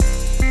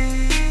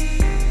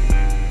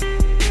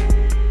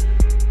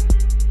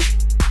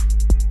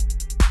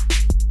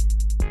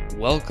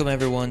Welcome,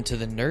 everyone, to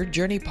the Nerd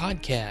Journey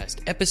Podcast,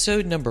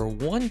 episode number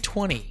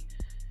 120.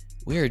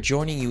 We are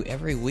joining you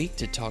every week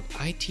to talk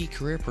IT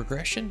career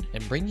progression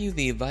and bring you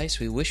the advice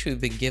we wish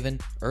we'd been given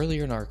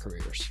earlier in our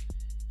careers.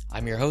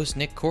 I'm your host,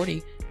 Nick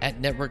Cordy,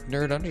 at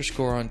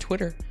NetworkNerd_ on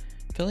Twitter,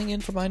 filling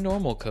in for my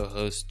normal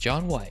co-host,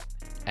 John White,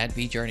 at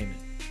VJourneyman.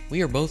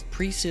 We are both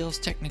pre-sales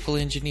technical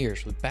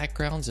engineers with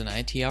backgrounds in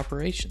IT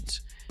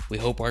operations. We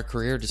hope our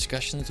career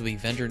discussions will be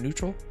vendor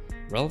neutral,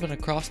 relevant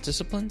across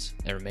disciplines,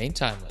 and remain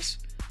timeless.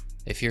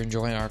 If you're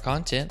enjoying our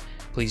content,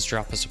 please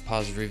drop us a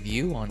positive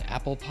review on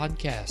Apple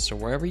Podcasts or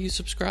wherever you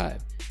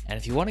subscribe. And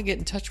if you want to get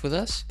in touch with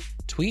us,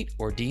 tweet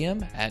or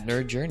DM at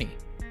Nerd Journey.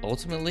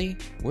 Ultimately,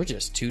 we're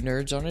just two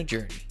nerds on a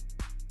journey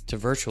to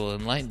virtual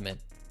enlightenment.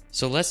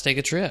 So let's take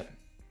a trip.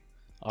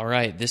 All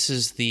right, this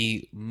is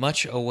the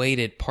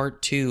much-awaited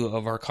part 2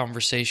 of our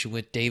conversation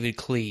with David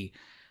Klee.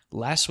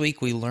 Last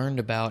week, we learned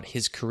about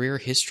his career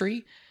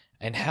history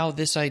and how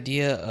this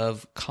idea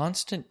of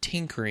constant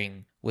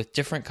tinkering with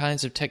different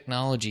kinds of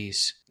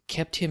technologies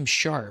kept him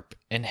sharp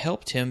and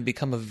helped him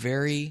become a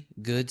very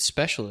good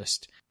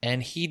specialist.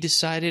 And he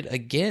decided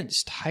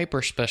against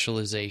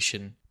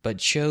hyper-specialization, but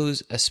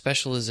chose a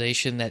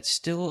specialization that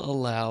still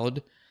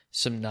allowed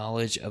some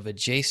knowledge of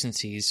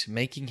adjacencies,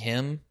 making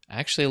him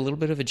actually a little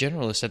bit of a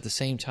generalist at the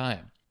same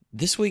time.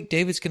 This week,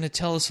 David's going to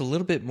tell us a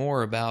little bit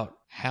more about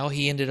how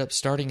he ended up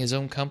starting his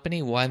own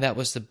company, why that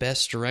was the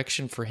best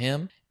direction for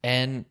him,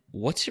 and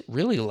what's it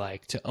really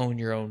like to own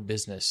your own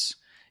business.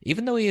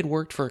 Even though he had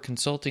worked for a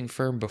consulting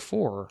firm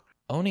before,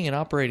 owning and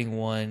operating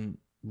one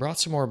brought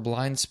some more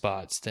blind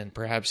spots than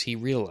perhaps he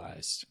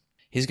realized.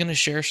 He's going to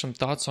share some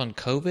thoughts on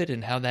COVID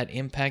and how that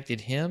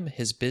impacted him,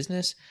 his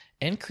business,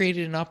 and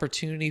created an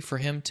opportunity for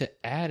him to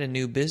add a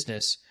new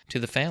business to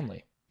the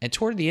family. And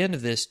toward the end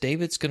of this,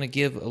 David's going to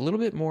give a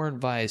little bit more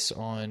advice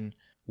on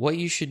what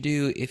you should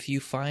do if you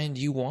find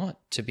you want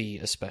to be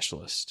a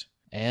specialist.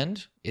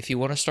 And if you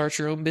want to start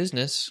your own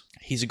business,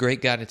 he's a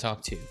great guy to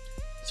talk to.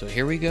 So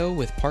here we go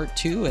with part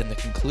 2 and the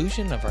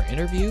conclusion of our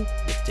interview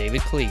with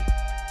David Klee.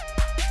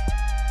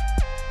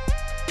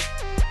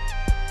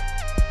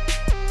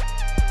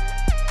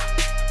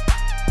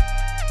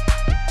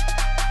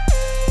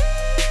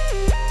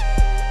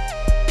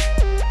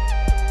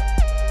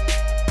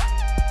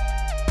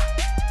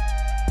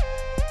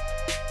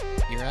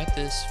 You're at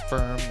this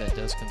firm that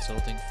does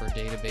consulting for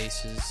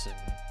databases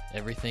and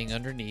everything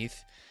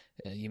underneath.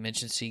 You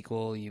mentioned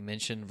SQL, you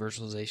mentioned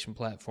virtualization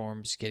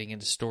platforms, getting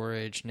into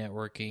storage,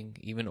 networking,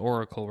 even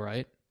Oracle,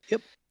 right?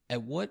 Yep.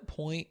 At what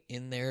point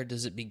in there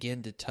does it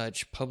begin to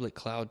touch public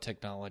cloud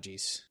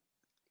technologies?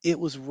 It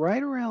was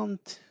right around,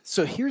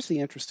 so here's the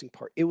interesting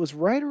part. It was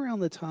right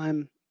around the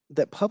time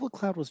that public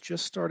cloud was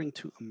just starting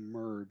to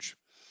emerge.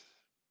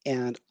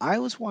 And I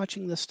was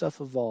watching this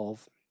stuff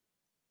evolve.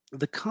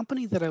 The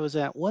company that I was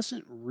at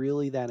wasn't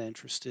really that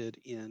interested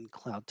in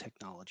cloud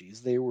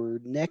technologies. They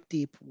were neck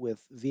deep with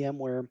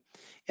VMware,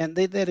 and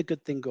they had a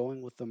good thing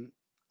going with them.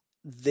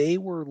 They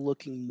were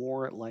looking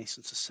more at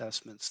license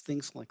assessments,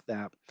 things like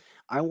that.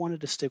 I wanted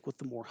to stick with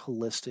the more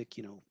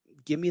holistic,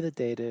 give me the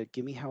data,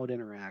 give me how it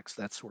interacts,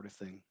 that sort of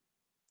thing.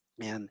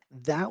 And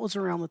that was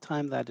around the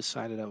time that I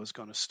decided I was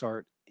going to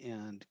start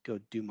and go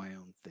do my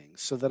own thing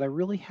so that I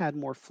really had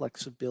more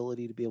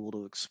flexibility to be able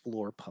to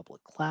explore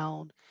public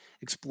cloud,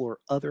 explore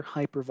other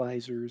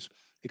hypervisors,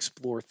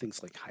 explore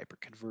things like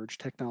hyperconverged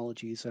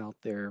technologies out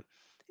there,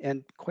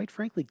 and quite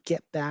frankly,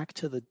 get back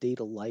to the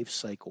data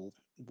lifecycle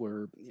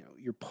where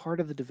you're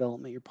part of the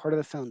development, you're part of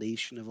the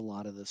foundation of a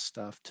lot of this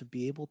stuff to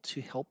be able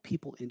to help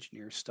people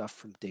engineer stuff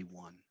from day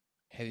one.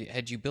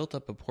 Had you built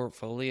up a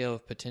portfolio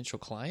of potential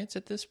clients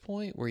at this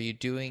point? Were you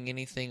doing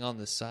anything on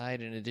the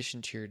side in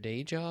addition to your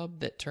day job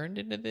that turned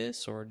into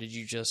this, or did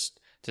you just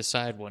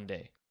decide one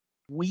day?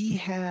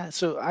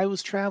 So I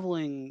was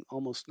traveling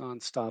almost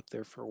nonstop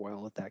there for a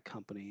while at that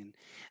company, and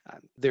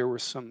there were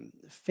some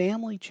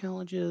family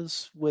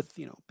challenges with,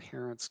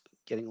 parents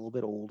getting a little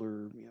bit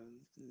older,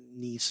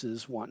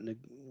 nieces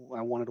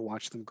I wanted to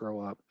watch them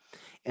grow up,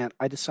 and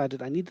I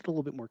decided I needed a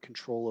little bit more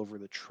control over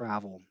the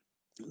travel.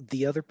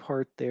 The other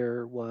part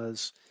there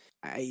was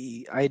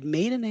I had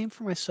made a name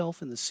for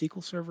myself in the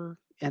SQL Server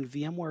and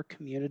VMware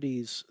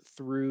communities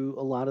through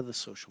a lot of the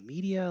social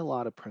media, a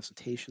lot of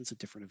presentations at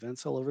different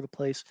events all over the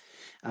place.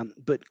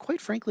 But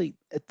quite frankly,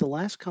 at the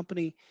last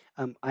company,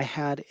 I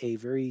had a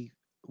very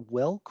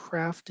well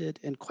crafted,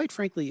 and quite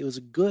frankly, it was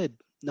a good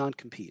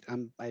non-compete.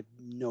 I have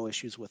no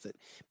issues with it,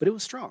 but it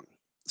was strong.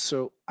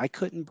 So I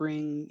couldn't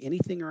bring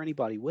anything or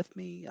anybody with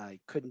me. I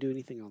couldn't do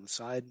anything on the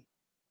side.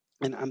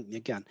 And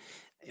again,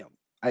 you know,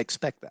 I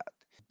expect that.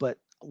 But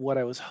what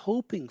I was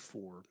hoping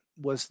for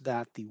was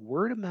that the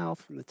word of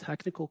mouth from the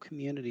technical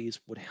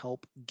communities would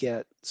help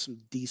get some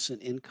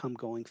decent income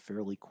going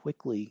fairly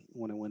quickly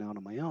when I went out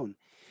on my own.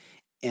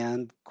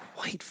 And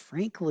quite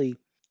frankly,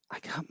 I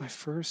got my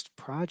first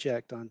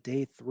project on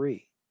day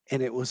 3.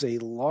 And it was a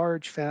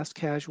large fast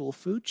casual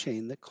food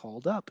chain that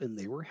called up, and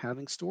they were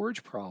having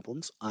storage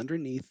problems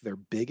underneath their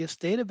biggest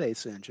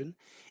database engine,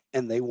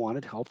 and they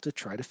wanted help to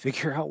try to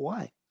figure out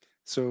why.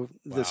 So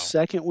the Wow.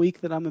 second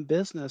week that I'm in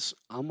business,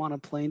 I'm on a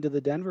plane to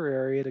the Denver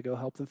area to go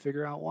help them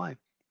figure out why.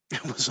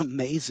 It was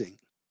amazing.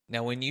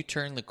 Now, when you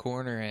turned the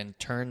corner and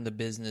turned the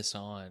business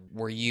on,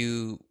 were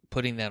you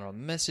putting that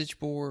on message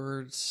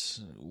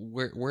boards?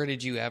 Where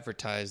did you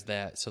advertise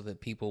that so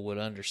that people would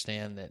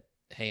understand that,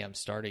 hey, I'm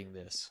starting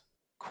this?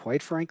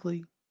 Quite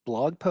frankly,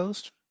 blog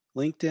post,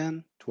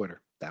 LinkedIn,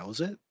 Twitter. That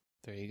was it.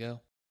 There you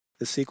go.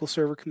 The SQL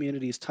Server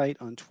community is tight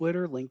on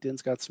Twitter.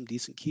 LinkedIn's got some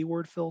decent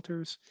keyword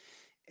filters.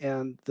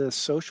 And the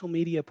social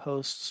media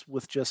posts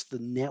with just the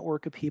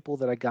network of people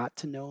that I got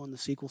to know in the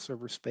SQL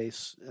Server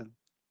space,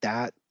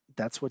 that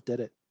that's what did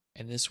it.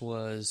 And this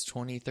was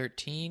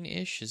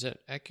 2013-ish, is that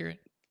accurate?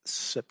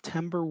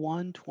 September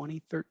 1,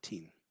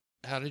 2013.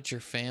 How did your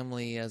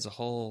family as a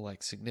whole,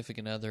 like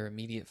significant other,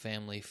 immediate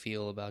family,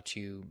 feel about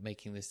you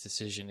making this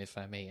decision, if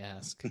I may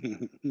ask?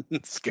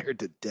 Scared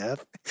to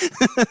death.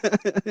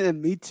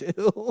 And me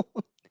too.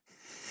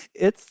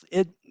 It's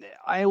it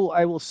I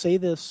will say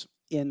this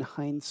in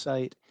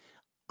hindsight.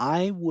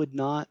 I would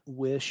not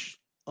wish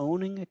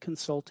owning a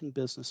consulting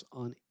business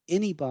on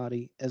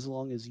anybody as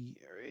long as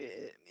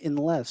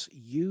unless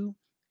you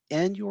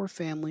and your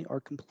family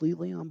are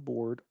completely on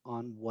board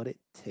on what it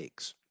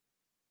takes.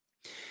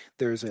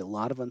 There's a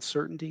lot of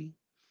uncertainty.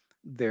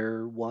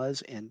 There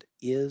was and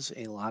is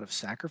a lot of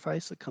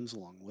sacrifice that comes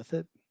along with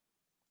it.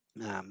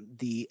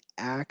 The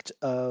act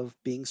of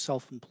being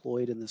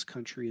self-employed in this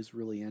country is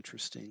really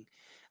interesting.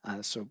 I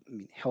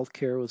mean,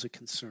 healthcare was a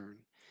concern.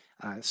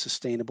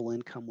 Sustainable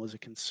income was a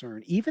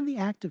concern. Even the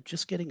act of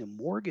just getting a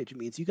mortgage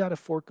means you got to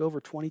fork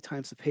over 20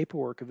 times the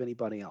paperwork of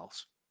anybody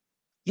else.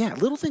 Yeah,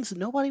 little things that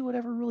nobody would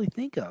ever really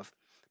think of.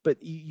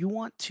 But you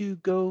want to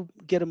go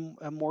get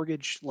a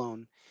mortgage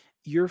loan,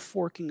 you're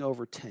forking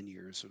over 10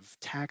 years of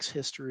tax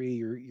history.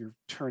 You're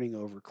turning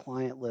over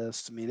client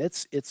lists. I mean,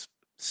 it's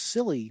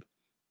silly,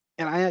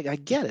 and I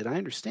get it, I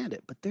understand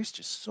it, but there's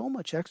just so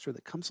much extra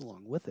that comes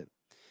along with it.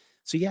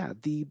 So yeah,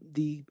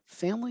 the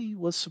family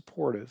was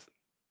supportive,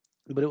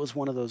 but it was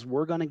one of those,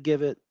 we're going to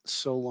give it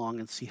so long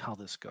and see how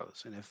this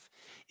goes. And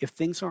if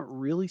things aren't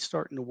really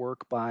starting to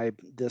work by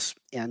this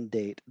end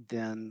date,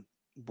 then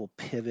we'll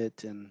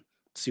pivot and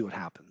see what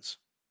happens.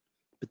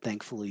 But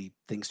thankfully,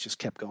 things just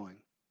kept going.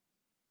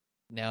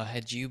 Now,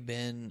 had you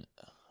been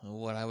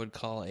what I would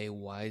call a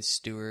wise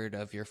steward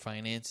of your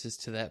finances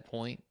to that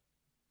point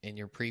in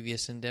your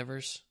previous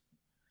endeavors?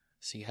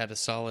 So you had a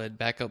solid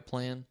backup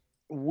plan?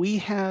 We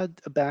had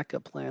a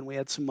backup plan. We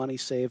had some money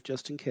saved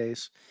just in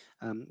case.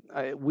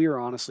 We were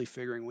honestly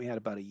figuring we had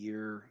about a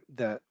year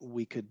that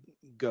we could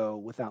go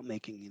without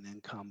making an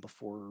income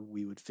before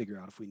we would figure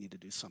out if we need to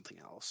do something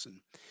else. And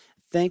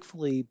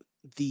thankfully,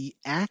 the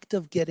act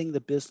of getting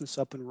the business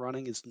up and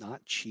running is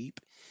not cheap.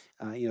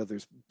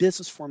 There's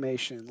business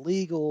formation,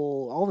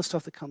 legal, all the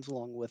stuff that comes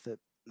along with it.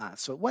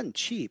 So it wasn't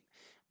cheap,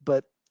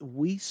 but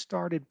we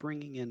started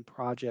bringing in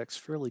projects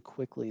fairly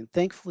quickly. And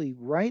thankfully,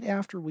 right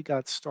after we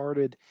got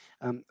started,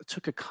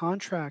 took a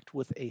contract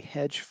with a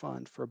hedge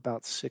fund for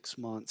about 6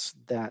 months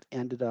that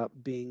ended up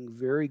being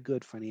very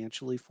good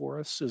financially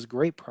for us. It was a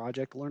great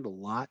project, learned a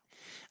lot.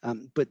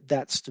 But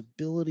that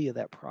stability of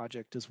that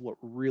project is what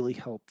really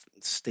helped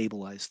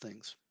stabilize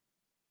things.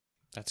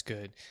 That's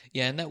good.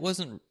 Yeah, and that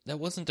wasn't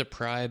to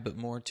pry, but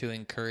more to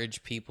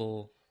encourage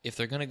people if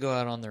they're going to go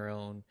out on their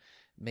own,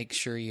 make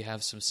sure you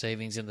have some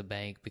savings in the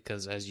bank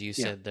because as you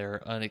Yeah. said there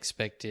are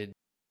unexpected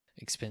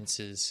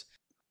expenses.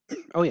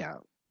 Oh, yeah.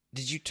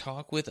 Did you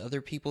talk with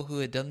other people who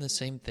had done the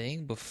same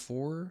thing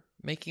before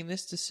making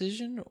this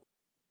decision?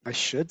 I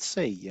should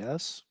say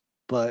yes,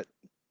 but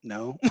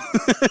no.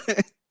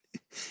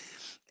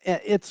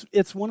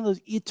 It's one of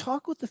those, you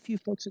talk with a few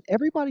folks and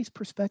everybody's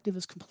perspective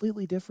is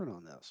completely different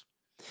on this.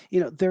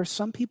 There are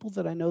some people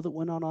that I know that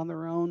went on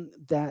their own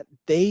that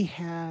they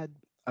had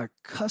a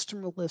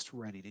customer list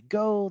ready to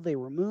go. They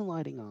were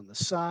moonlighting on the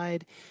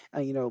side.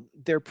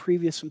 Their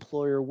previous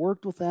employer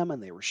worked with them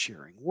and they were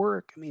sharing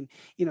work. I mean,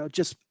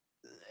 just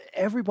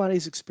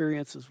everybody's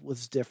experiences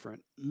was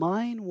different.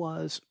 Mine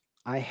was,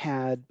 I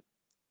had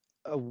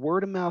a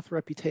word of mouth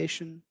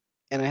reputation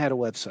and I had a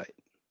website,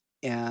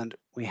 and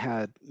we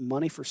had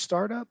money for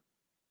startup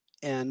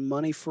and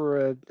money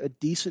for a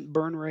decent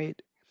burn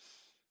rate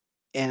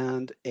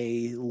and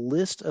a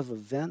list of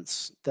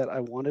events that I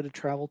wanted to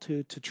travel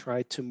to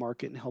try to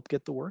market and help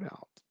get the word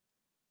out.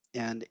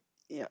 And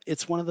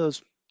it's one of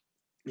those,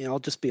 I'll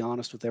just be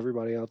honest with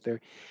everybody out there.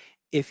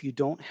 If you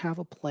don't have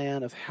a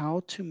plan of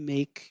how to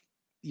make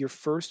your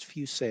first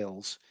few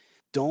sales,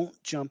 don't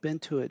jump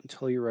into it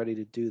until you're ready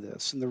to do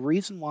this. And the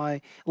reason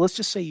why, let's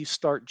just say you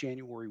start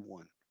January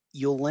 1.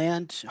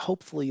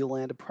 Hopefully, you'll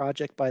land a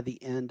project by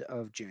the end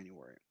of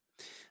January.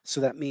 So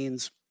that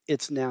means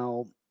it's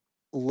now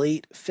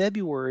late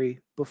February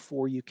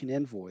before you can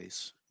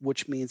invoice,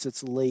 which means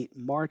it's late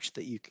March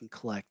that you can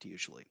collect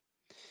usually.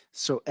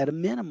 So at a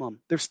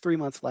minimum, there's 3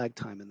 months lag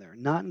time in there,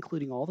 not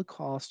including all the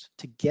cost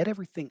to get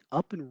everything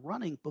up and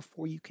running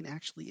before you can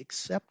actually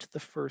accept the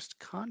first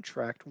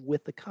contract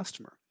with the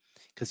customer.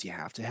 Because you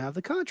have to have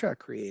the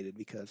contract created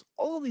because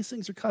all of these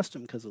things are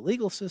custom because the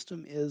legal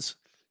system is,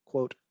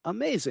 quote,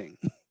 amazing.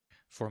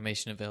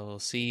 formation of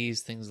LLCs,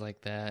 things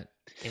like that,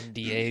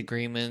 NDA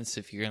agreements,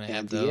 if you're going to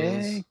have those.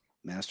 NDA,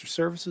 master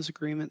services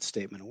agreement,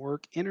 statement of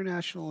work,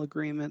 international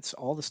agreements,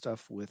 all the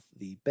stuff with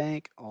the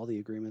bank, all the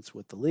agreements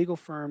with the legal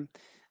firm,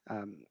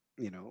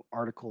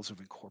 articles of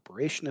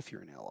incorporation if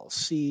you're an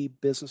LLC,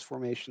 business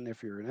formation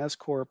if you're an S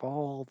corp,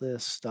 all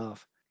this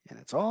stuff, and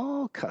it's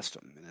all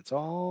custom and it's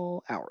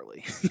all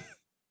hourly.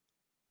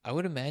 I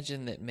would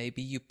imagine that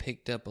maybe you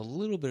picked up a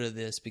little bit of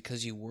this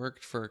because you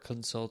worked for a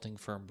consulting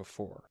firm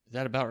before. Is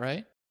that about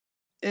right?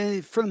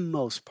 For the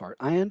most part,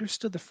 I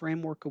understood the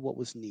framework of what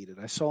was needed.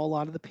 I saw a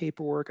lot of the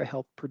paperwork. I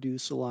helped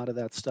produce a lot of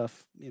that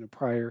stuff,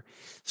 prior.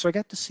 So I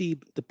got to see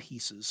the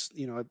pieces.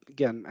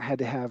 Again, I had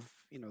to have,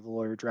 the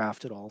lawyer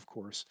draft it all, of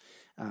course.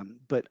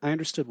 But I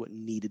understood what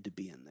needed to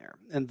be in there.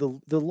 And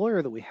the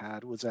lawyer that we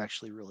had was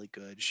actually really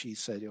good. She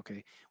said,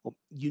 okay, well,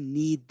 you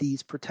need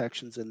these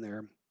protections in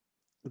there.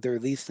 There are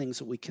these things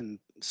that we can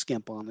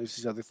skimp on. There's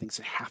these other things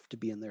that have to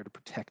be in there to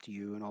protect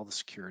you and all the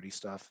security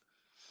stuff.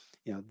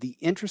 The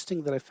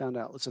interesting that I found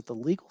out was that the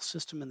legal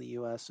system in the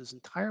US is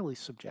entirely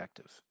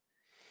subjective.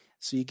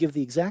 So you give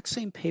the exact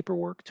same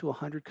paperwork to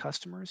 100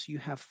 customers, you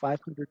have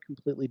 500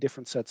 completely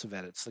different sets of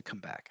edits that come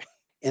back.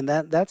 And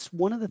that's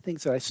one of the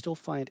things that I still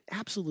find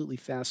absolutely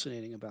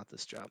fascinating about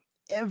this job.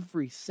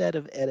 Every set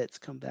of edits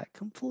come back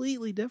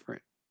completely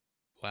different.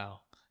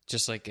 Wow.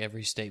 Just like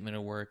every statement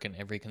of work and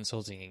every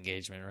consulting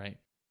engagement, right?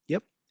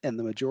 Yep. And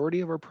the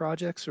majority of our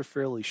projects are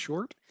fairly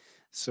short.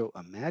 So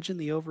imagine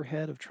the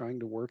overhead of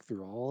trying to work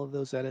through all of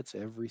those edits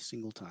every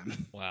single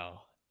time.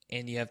 Wow.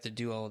 And you have to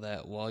do all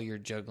that while you're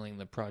juggling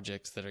the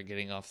projects that are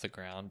getting off the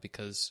ground,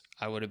 because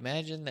I would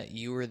imagine that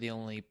you were the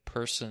only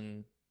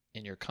person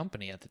in your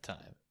company at the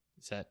time.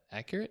 Is that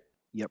accurate?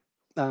 Yep.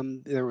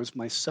 There was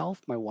myself.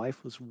 My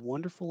wife was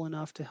wonderful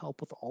enough to help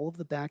with all of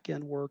the back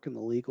end work and the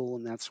legal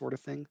and that sort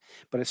of thing.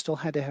 But I still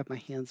had to have my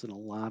hands in a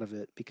lot of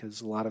it because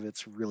a lot of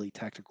it's really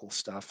technical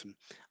stuff, and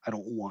I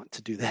don't want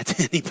to do that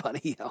to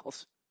anybody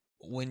else.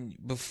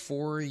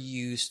 Before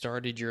you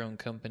started your own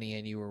company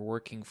and you were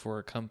working for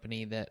a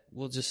company that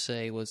we'll just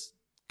say was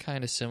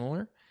kind of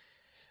similar,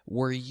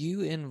 were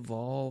you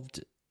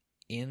involved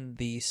in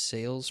the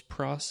sales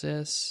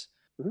process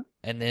Mhm.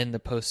 and then the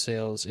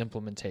post-sales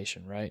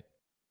implementation, right?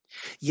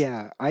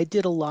 Yeah, I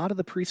did a lot of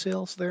the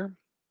pre-sales there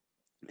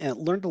and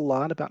learned a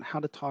lot about how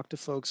to talk to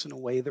folks in a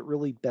way that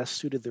really best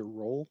suited their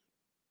role.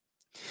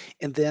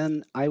 And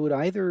then I would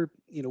either,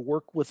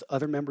 work with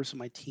other members of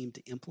my team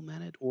to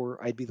implement it,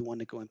 or I'd be the one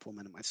to go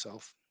implement it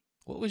myself.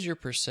 What was your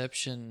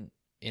perception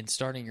in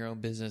starting your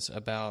own business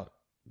about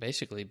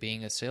basically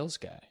being a sales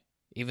guy?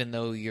 Even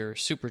though you're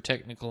super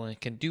technical and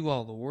can do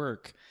all the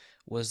work,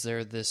 was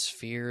there this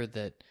fear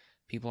that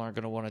people aren't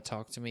going to want to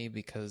talk to me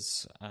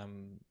because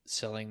I'm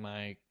selling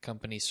my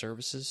company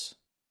services?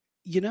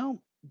 You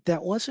know,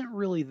 that wasn't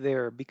really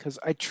there because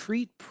I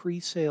treat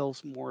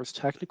pre-sales more as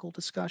technical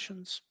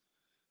discussions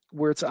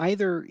where it's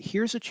either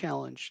here's a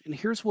challenge and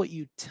here's what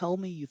you tell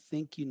me you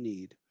think you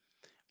need.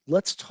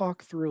 Let's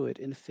talk through it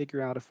and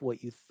figure out if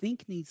what you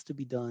think needs to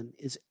be done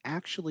is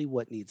actually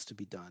what needs to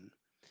be done.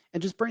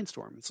 And just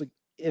brainstorm. It's like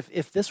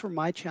if this were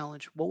my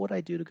challenge, what would I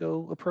do to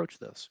go approach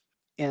this?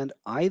 And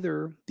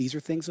either these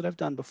are things that I've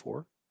done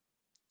before,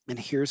 and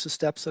here's the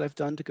steps that I've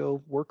done to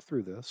go work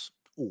through this,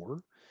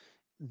 or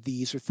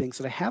these are things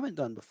that I haven't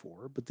done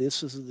before, but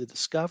this is the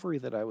discovery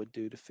that I would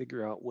do to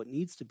figure out what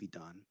needs to be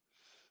done.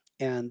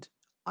 And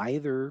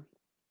either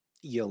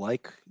you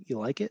like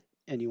it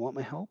and you want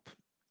my help,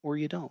 or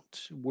you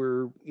don't.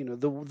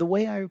 The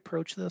way I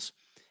approach this,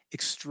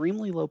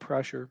 extremely low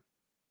pressure.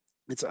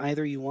 It's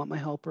either you want my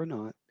help or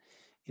not.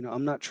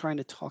 I'm not trying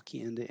to talk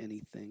you into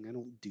anything. I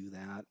don't do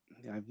that.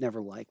 I've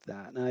never liked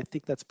that. And I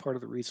think that's part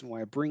of the reason why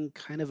I bring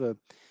kind of a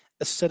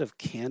set of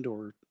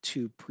candor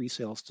to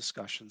pre-sales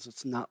discussions.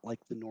 It's not like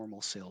the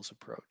normal sales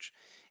approach.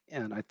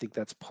 And I think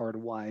that's part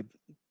of why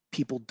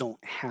people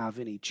don't have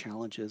any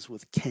challenges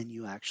with can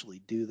you actually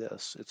do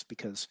this? It's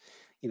because,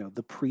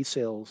 the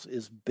pre-sales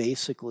is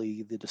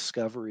basically the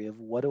discovery of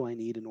what do I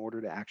need in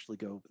order to actually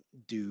go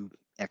do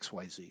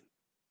XYZ.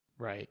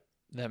 Right.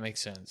 That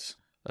makes sense.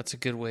 That's a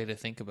good way to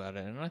think about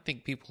it. And I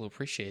think people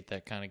appreciate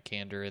that kind of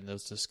candor in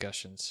those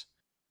discussions.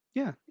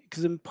 Yeah,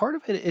 because in part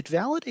of it, it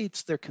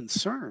validates their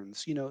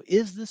concerns.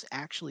 Is this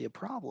actually a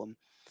problem?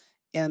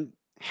 And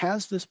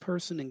has this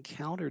person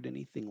encountered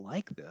anything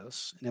like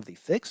this? And have they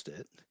fixed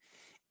it?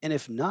 And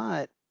if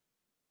not,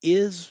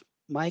 is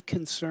my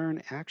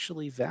concern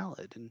actually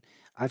valid? And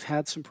I've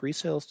had some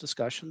pre-sales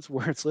discussions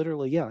where it's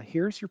literally, yeah,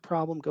 here's your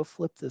problem. Go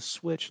flip this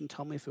switch and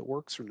tell me if it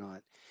works or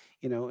not.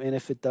 And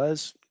if it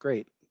does,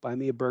 great. Buy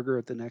me a burger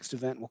at the next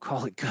event. We'll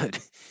call it good.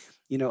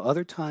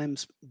 Other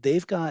times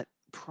they've got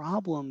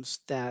problems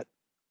that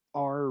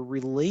are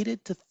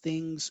related to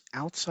things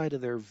outside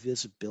of their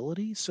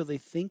visibility. So they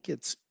think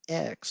it's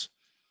X,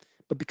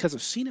 but because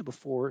I've seen it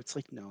before, it's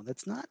like, no,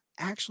 that's not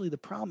actually the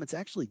problem. It's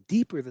actually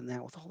deeper than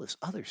that with all this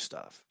other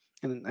stuff.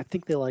 And I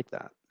think they like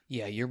that.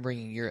 Yeah, you're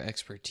bringing your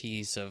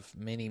expertise of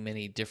many,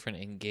 many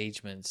different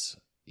engagements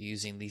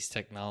using these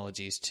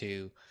technologies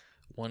to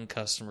one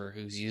customer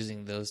who's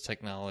using those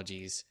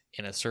technologies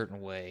in a certain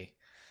way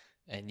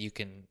and you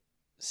can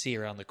see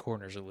around the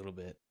corners a little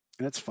bit.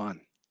 And it's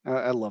fun.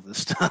 I love this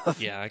stuff.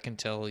 Yeah, I can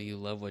tell you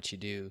love what you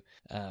do.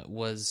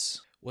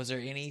 Was there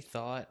any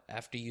thought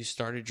after you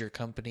started your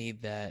company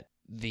that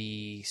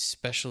the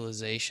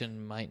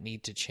specialization might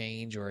need to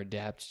change or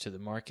adapt to the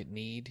market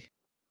need?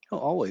 Oh,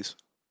 always.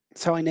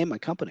 It's how I name my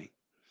company.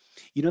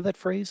 You know that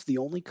phrase, the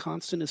only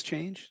constant is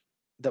change?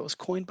 That was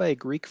coined by a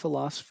Greek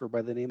philosopher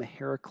by the name of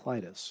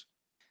Heraclitus.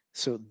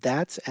 So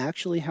that's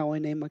actually how I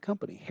named my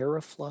company,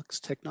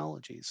 Heraflux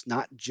Technologies,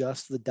 not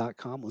just the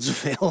 .com was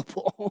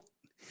available.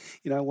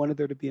 I wanted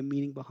there to be a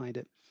meaning behind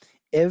it.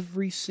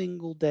 Every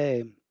single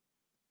day,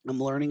 I'm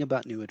learning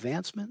about new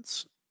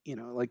advancements.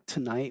 Like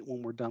tonight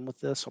when we're done with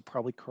this, I'll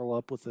probably curl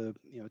up with a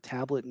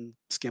tablet and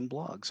skim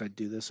blogs. I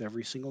do this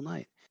every single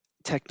night.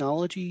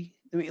 Technology,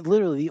 I mean,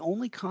 literally, the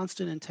only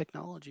constant in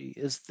technology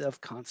is the of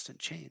constant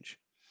change.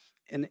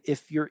 And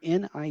if you're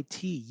in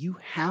IT, you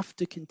have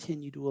to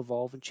continue to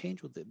evolve and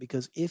change with it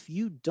because if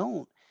you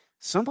don't,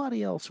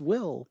 somebody else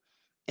will,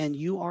 and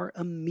you are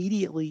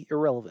immediately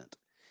irrelevant.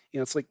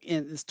 It's like,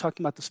 and it's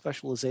talking about the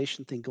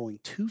specialization thing going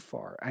too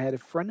far. I had a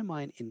friend of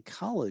mine in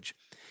college.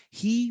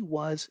 He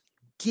was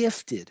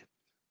gifted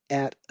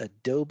at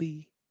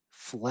Adobe,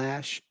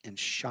 Flash, and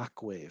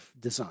Shockwave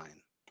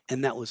design.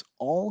 And that was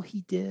all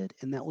he did,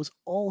 and that was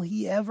all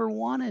he ever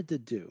wanted to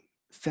do.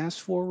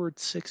 Fast forward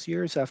 6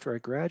 years after I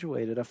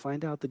graduated, I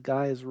find out the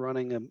guy is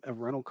running a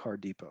rental car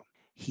depot.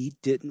 He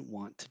didn't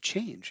want to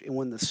change. And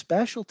when the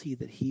specialty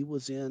that he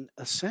was in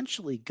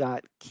essentially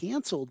got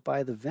canceled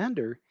by the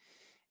vendor,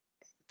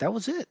 that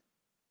was it.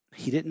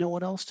 He didn't know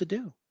what else to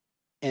do.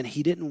 And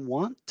he didn't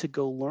want to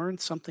go learn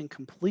something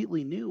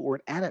completely new or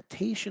an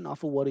adaptation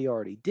off of what he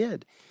already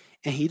did.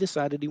 And he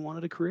decided he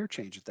wanted a career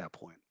change at that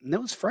point. And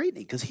that was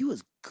frightening because he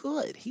was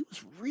good. He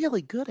was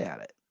really good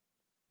at it.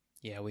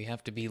 Yeah, we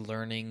have to be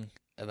learning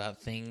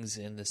about things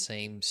in the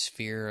same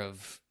sphere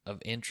of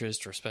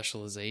interest or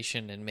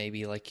specialization, and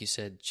maybe, like you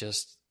said,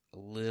 just a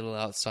little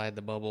outside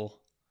the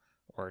bubble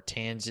or a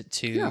tangent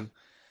Yeah. too,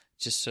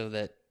 just so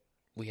that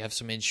we have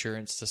some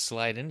insurance to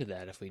slide into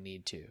that if we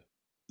need to.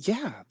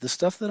 Yeah, the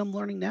stuff that I'm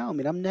learning now. I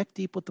mean, I'm neck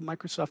deep with the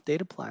Microsoft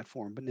Data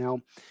Platform, but now,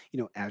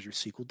 Azure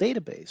SQL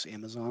Database,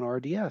 Amazon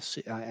RDS,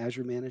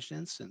 Azure Managed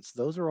Instance,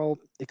 those are all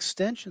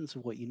extensions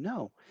of what you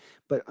know.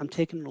 But I'm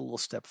taking it a little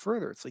step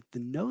further. It's like the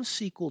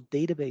NoSQL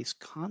database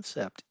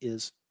concept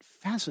is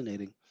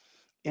fascinating,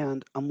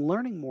 and I'm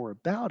learning more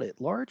about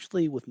it,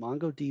 largely with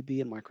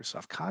MongoDB and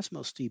Microsoft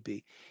Cosmos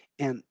DB.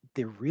 And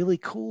they're really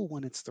cool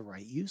when it's the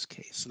right use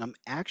case. And I'm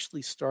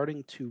actually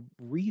starting to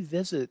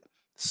revisit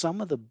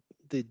some of the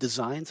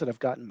designs that I've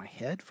got in my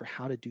head for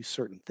how to do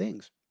certain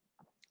things.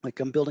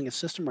 Like I'm building a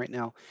system right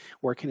now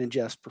where I can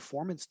ingest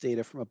performance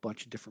data from a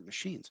bunch of different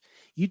machines.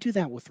 You do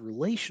that with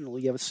relational,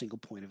 you have a single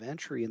point of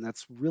entry, and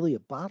that's really a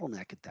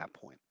bottleneck at that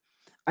point.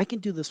 I can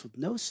do this with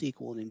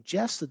NoSQL and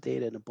ingest the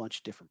data in a bunch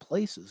of different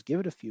places, give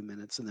it a few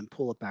minutes, and then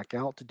pull it back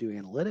out to do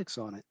analytics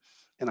on it.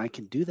 And I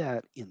can do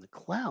that in the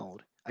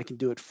cloud. I can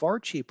do it far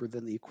cheaper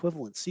than the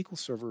equivalent SQL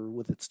server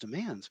with its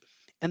demands.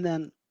 And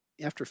then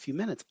after a few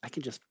minutes, I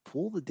can just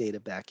pull the data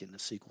back into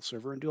SQL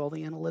Server and do all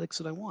the analytics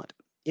that I want,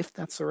 if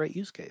that's the right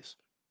use case.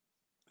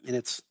 And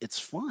it's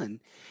fun.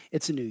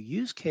 It's a new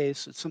use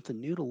case. It's something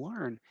new to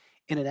learn,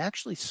 and it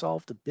actually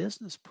solved a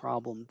business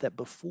problem that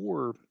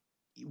before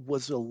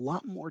was a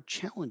lot more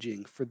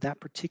challenging for that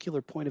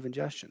particular point of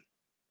ingestion.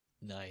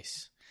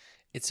 Nice.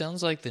 It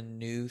sounds like the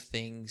new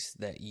things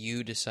that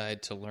you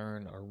decide to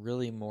learn are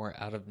really more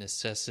out of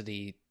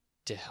necessity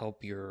to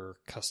help your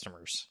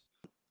customers.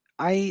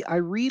 I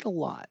read a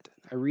lot.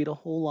 I read a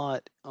whole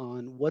lot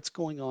on what's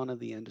going on in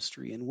the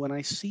industry. And when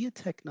I see a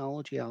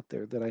technology out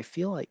there that I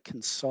feel like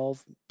can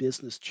solve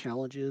business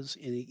challenges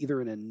in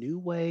either in a new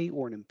way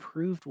or an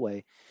improved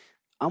way,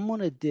 I'm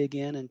going to dig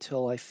in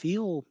until I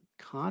feel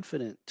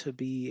confident to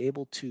be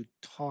able to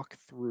talk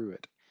through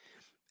it.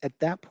 At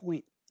that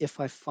point, if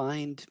I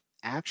find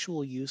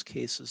actual use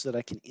cases that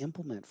I can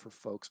implement for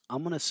folks,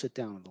 I'm going to sit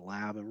down in the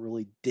lab and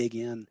really dig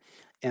in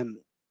and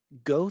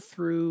go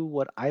through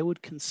what I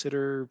would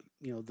consider,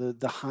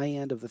 the high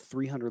end of the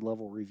 300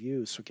 level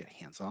reviews. So get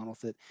hands on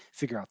with it,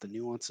 figure out the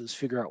nuances,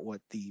 figure out what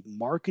the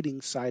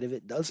marketing side of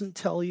it doesn't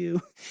tell you,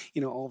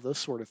 all those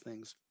sort of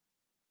things.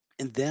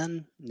 And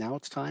then now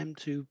it's time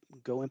to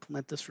go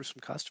implement this for some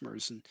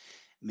customers and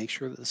make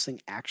sure that this thing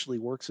actually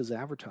works as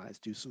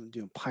advertised.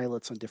 Doing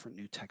pilots on different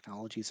new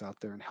technologies out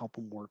there and help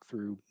them work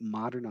through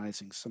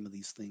modernizing some of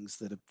these things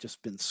that have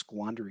just been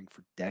squandering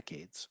for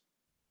decades.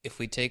 If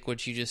we take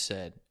what you just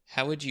said,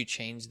 how would you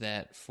change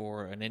that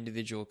for an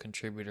individual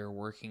contributor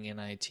working in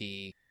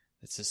IT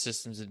that's a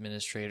systems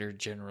administrator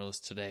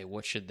generalist today?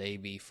 What should they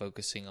be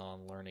focusing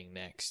on learning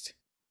next?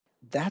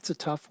 That's a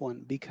tough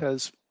one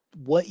because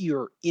what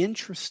you're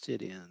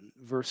interested in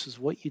versus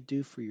what you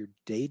do for your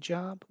day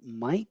job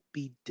might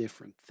be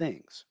different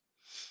things.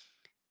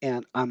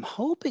 And I'm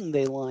hoping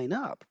they line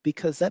up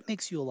because that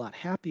makes you a lot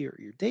happier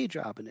at your day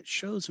job and it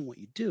shows in what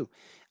you do.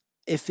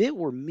 If it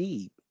were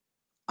me,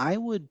 I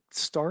would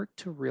start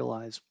to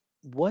realize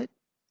what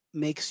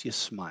makes you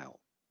smile.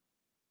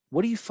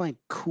 What do you find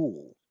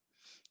cool?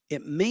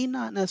 It may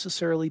not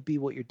necessarily be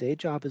what your day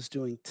job is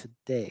doing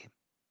today,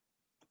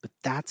 but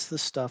that's the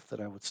stuff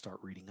that I would start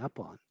reading up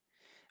on,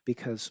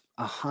 because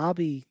a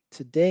hobby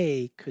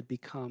today could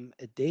become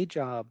a day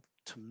job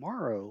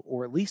tomorrow,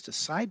 or at least a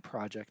side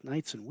project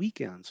nights and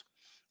weekends,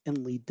 and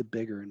lead to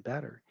bigger and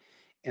better.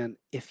 And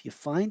if you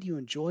find you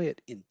enjoy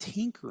it in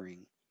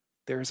tinkering,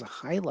 there's a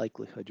high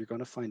likelihood you're going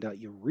to find out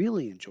you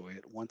really enjoy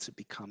it once it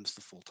becomes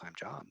the full-time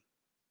job.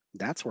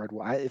 That's where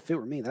if it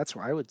were me, that's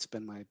where I would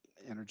spend my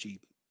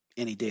energy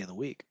any day of the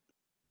week.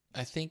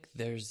 I think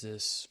there's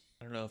this,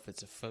 I don't know if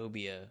it's a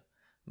phobia,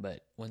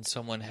 but when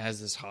someone has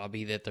this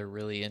hobby that they're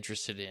really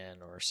interested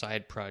in or a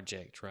side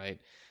project, right?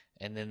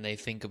 And then they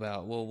think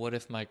about, well, what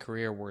if my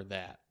career were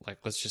that? Like,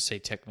 let's just say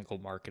technical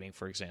marketing,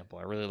 for example.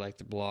 I really like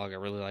to blog. I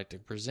really like to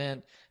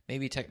present.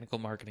 Maybe technical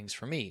marketing's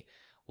for me.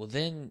 Well,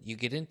 then you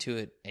get into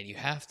it and you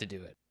have to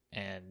do it.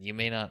 And you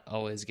may not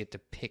always get to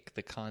pick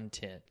the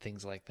content,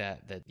 things like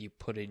that, that you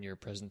put in your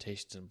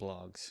presentations and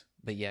blogs.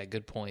 But yeah,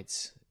 good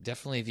points.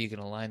 Definitely, if you can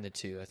align the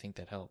two, I think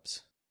that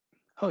helps.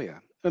 Oh yeah.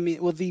 I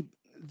mean, well,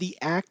 the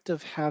act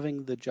of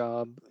having the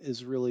job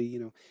is really,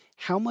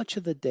 how much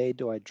of the day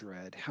do I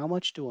dread? How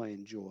much do I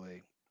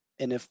enjoy?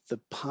 And if the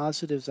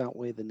positives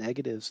outweigh the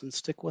negatives, then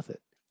stick with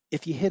it.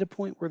 If you hit a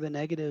point where the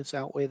negatives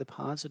outweigh the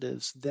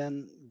positives,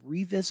 then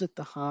revisit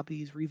the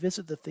hobbies,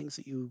 revisit the things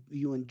that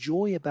you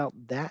enjoy about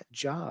that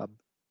job,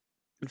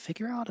 and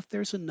figure out if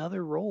there's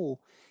another role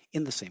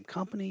in the same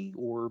company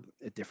or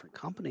a different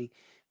company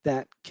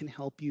that can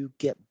help you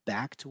get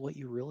back to what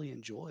you really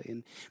enjoy.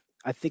 And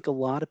I think a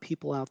lot of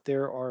people out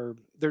there are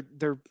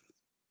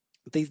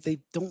they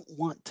don't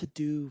want to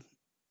do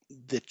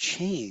the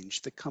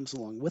change that comes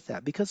along with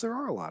that, because there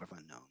are a lot of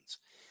unknowns.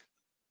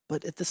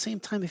 But at the same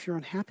time, if you're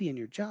unhappy in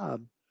your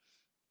job,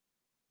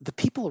 the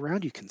people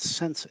around you can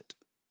sense it.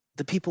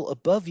 The people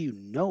above you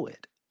know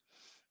it.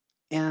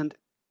 And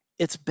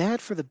it's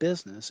bad for the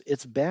business.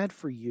 It's bad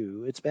for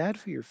you. It's bad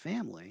for your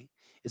family.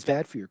 It's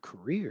bad for your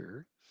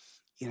career,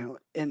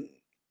 and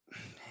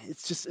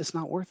it's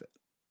not worth it.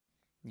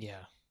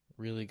 Yeah,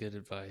 really good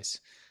advice.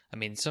 I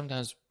mean,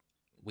 sometimes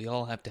we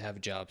all have to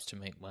have jobs to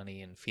make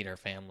money and feed our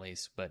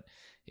families, but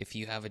if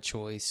you have a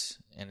choice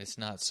and it's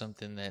not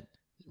something that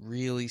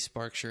really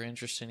sparks your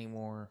interest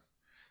anymore,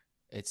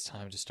 it's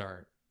time to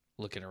start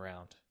looking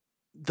around.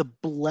 The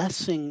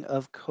blessing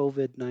of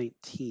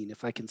COVID-19,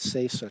 if I can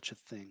say such a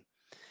thing,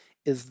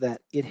 is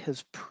that it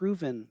has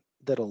proven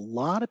that a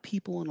lot of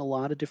people in a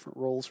lot of different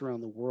roles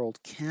around the world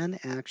can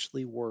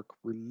actually work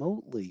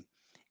remotely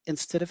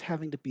instead of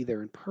having to be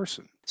there in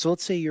person. So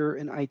let's say you're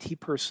an IT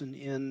person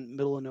in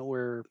middle of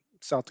nowhere,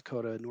 South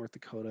Dakota, North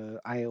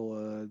Dakota,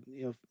 Iowa,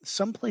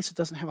 some place that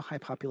doesn't have a high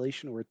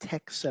population or a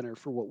tech center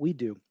for what we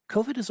do.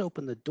 COVID has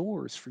opened the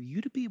doors for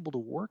you to be able to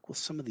work with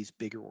some of these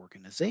bigger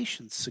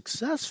organizations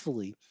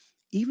successfully,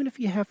 even if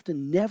you have to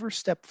never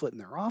step foot in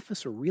their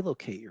office or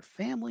relocate your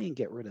family and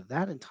get rid of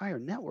that entire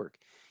network.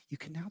 You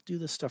can now do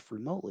this stuff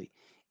remotely.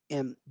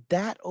 And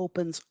that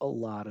opens a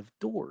lot of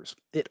doors.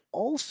 It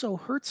also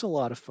hurts a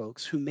lot of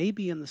folks who may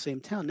be in the same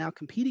town now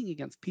competing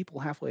against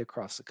people halfway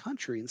across the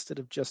country instead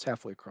of just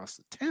halfway across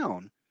the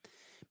town.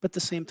 But at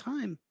the same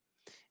time,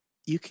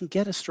 you can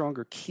get a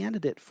stronger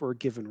candidate for a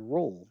given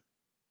role.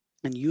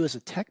 And you, as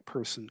a tech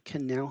person,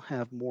 can now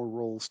have more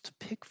roles to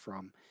pick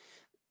from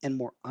and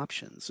more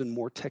options and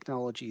more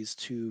technologies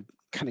to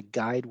kind of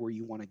guide where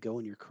you want to go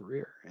in your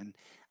career. And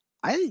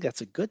I think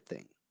that's a good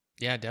thing.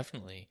 Yeah,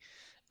 definitely.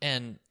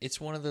 And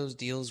it's one of those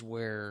deals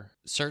where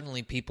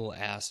certainly people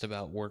asked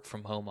about work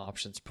from home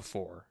options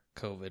before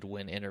COVID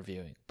when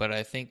interviewing. But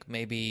I think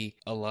maybe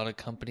a lot of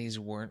companies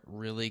weren't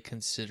really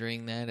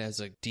considering that as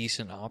a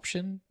decent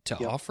option to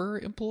Yep. offer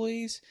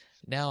employees.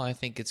 Now I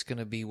think it's going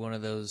to be one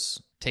of those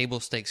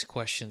table stakes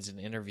questions in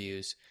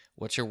interviews.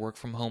 What's your work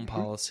from home hmm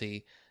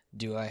policy?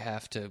 Do I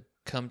have to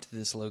come to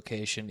this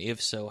location?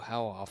 If so,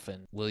 how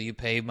often? Will you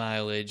pay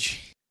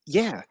mileage?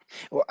 Yeah.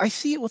 Well, I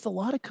see it with a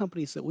lot of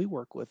companies that we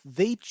work with.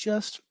 They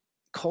just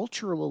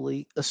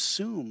culturally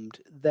assumed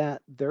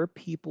that their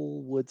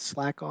people would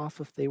slack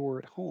off if they were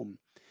at home,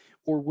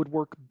 or would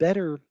work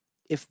better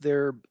if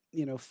they're,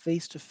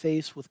 face to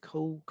face with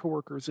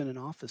coworkers in an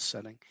office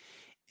setting.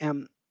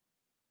 And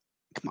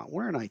come on,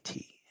 we're in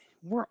IT.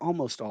 We're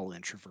almost all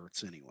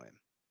introverts anyway.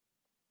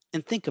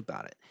 And think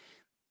about it.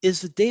 Is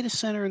the data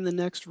center in the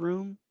next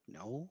room?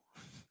 No.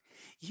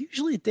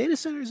 Usually a data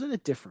center is in a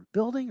different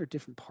building or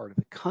different part of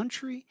the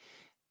country.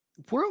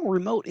 We're all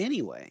remote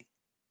anyway.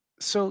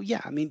 So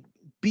yeah, I mean,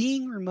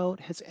 being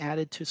remote has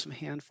added to some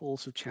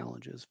handfuls of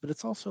challenges, but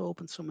it's also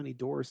opened so many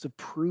doors to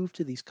prove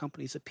to these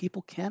companies that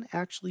people can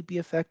actually be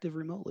effective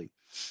remotely.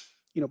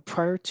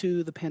 Prior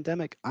to the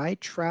pandemic, I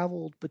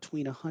traveled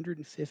between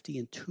 150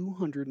 and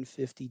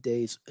 250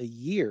 days a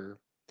year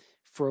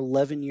for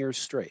 11 years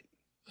straight.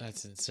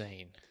 That's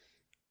insane.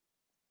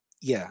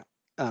 Yeah.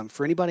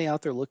 For anybody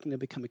out there looking to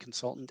become a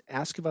consultant,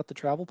 ask about the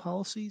travel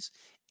policies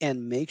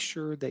and make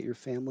sure that your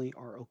family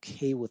are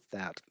okay with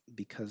that,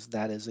 because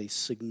that is a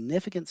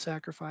significant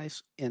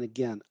sacrifice. And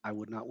again, I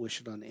would not wish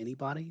it on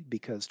anybody,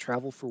 because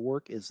travel for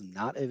work is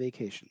not a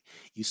vacation.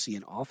 You see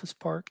an office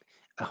park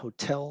a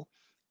hotel,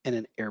 and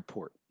an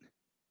airport.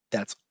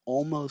 That's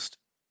almost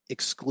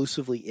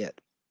exclusively it.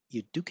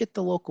 You do get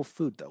the local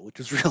food though, which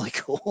is really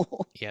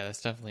cool. Yeah,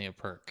 that's definitely a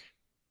perk.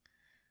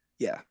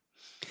 Yeah.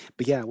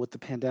 But yeah, with the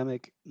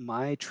pandemic,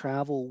 my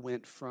travel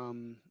went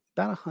from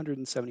about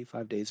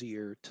 175 days a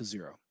year to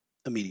zero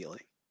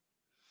immediately.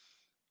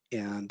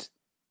 And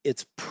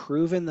it's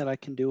proven that I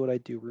can do what I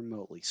do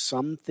remotely.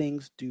 Some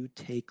things do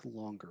take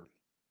longer.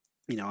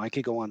 I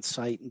could go on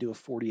site and do a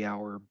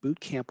 40-hour boot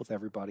camp with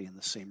everybody in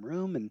the same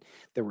room, and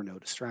there were no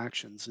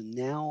distractions. And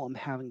now I'm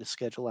having to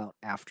schedule out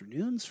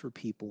afternoons for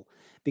people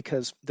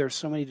because there's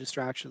so many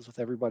distractions with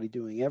everybody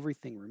doing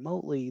everything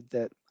remotely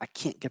that I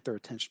can't get their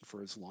attention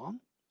for as long.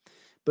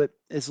 But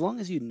as long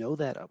as you know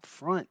that up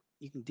front,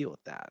 you can deal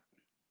with that.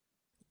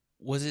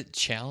 Was it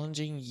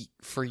challenging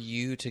for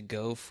you to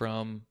go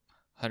from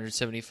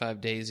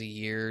 175 days a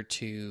year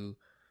to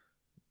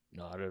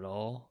not at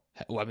all?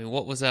 Well, I mean,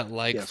 what was that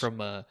like Yes.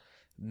 from a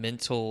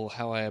mental,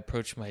 how I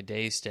approach my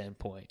day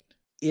standpoint?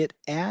 It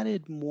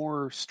added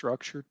more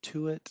structure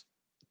to it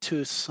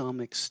to some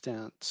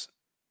extent.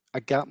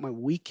 I got my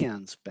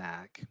weekends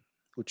back,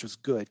 which was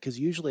good because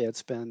usually I'd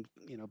spend,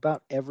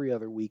 about every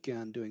other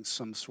weekend doing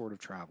some sort of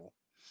travel,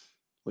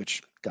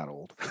 which got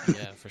old.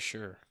 Yeah, for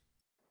sure.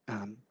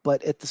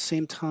 But at the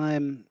same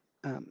time,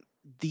 um,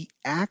 the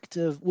act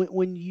of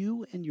when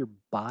you and your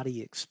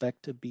body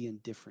expect to be in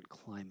different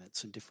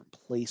climates and different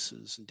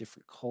places and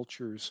different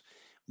cultures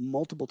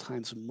multiple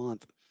times a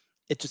month,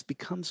 it just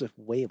becomes a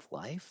way of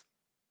life.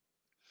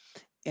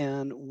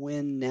 And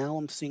when now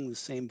I'm seeing the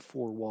same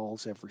four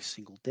walls every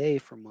single day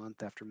for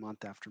month after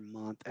month after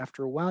month,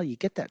 after a while you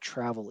get that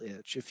travel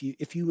itch.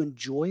 If you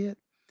enjoy it,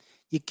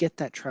 you get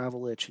that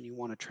travel itch and you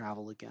want to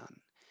travel again.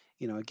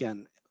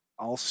 Again,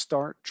 I'll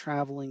start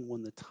traveling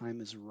when the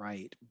time is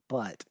right,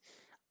 but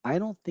I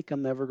don't think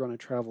I'm ever going to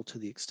travel to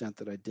the extent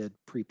that I did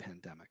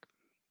pre-pandemic.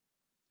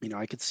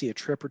 I could see a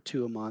trip or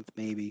two a month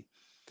maybe,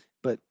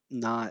 but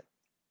not,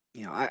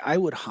 I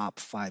would hop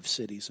 5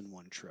 cities in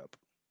one trip.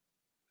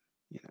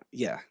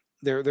 Yeah.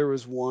 There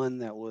was one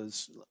that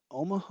was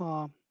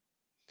Omaha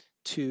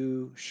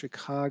to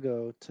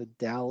Chicago to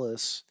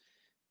Dallas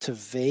to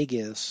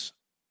Vegas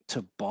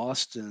to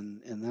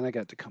Boston, and then I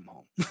got to come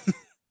home.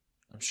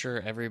 I'm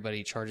sure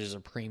everybody charges a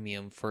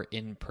premium for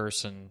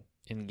in-person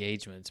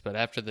engagements, but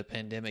after the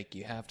pandemic,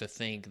 you have to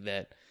think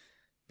that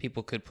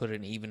people could put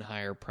an even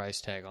higher price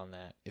tag on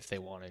that if they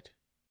wanted.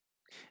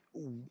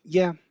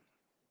 Yeah,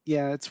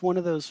 yeah, it's one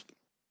of those.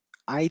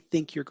 I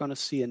think you're going to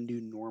see a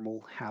new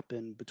normal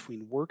happen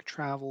between work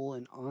travel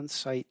and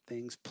on-site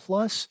things,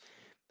 plus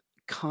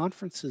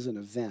conferences and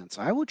events.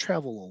 I would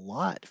travel a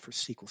lot for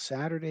SQL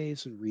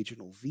Saturdays and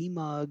regional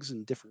VMUGs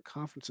and different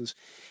conferences.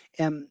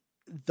 And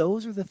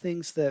those are the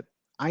things that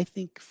I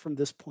think from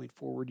this point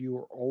forward, you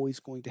are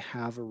always going to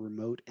have a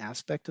remote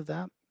aspect of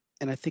that.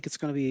 And I think it's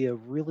going to be a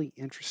really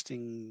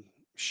interesting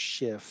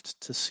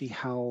shift to see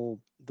how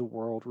the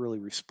world really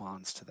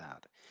responds to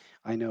that.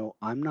 I know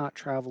I'm not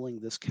traveling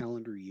this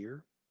calendar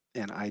year,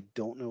 and I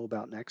don't know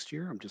about next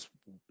year. I'm just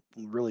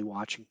really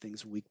watching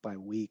things week by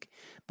week,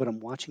 but I'm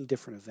watching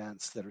different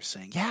events that are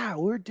saying, yeah,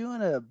 we're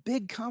doing a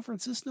big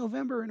conference this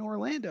November in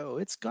Orlando.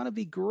 It's going to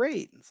be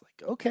great. And it's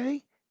like,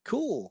 okay,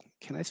 cool.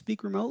 Can I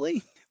speak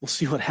remotely? We'll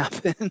see what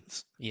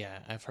happens. Yeah,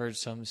 I've heard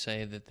some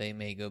say that they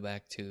may go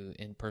back to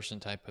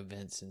in-person type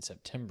events in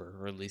September,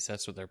 or at least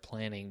that's what they're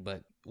planning.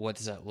 But what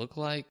does that look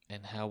like,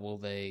 and how will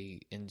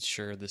they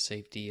ensure the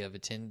safety of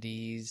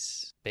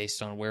attendees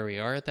based on where we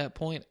are at that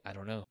point? I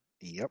don't know.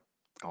 Yep.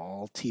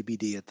 All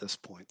TBD at this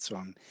point.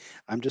 So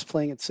I'm just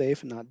playing it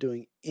safe and not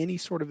doing any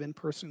sort of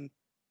in-person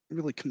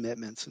really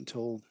commitments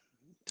until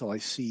I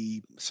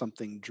see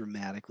something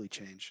dramatically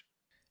change.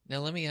 Now,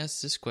 let me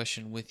ask this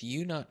question. With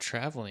you not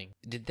traveling,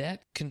 did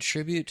that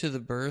contribute to the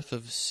birth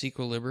of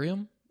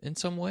Sequilibrium in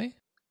some way?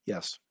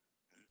 Yes.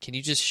 Can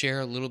you just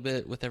share a little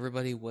bit with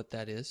everybody what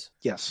that is?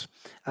 Yes.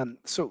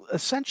 So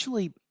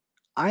essentially,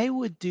 I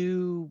would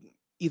do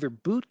either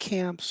boot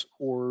camps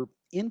or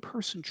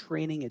in-person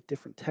training at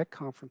different tech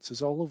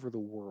conferences all over the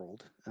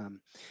world.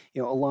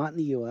 A lot in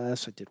the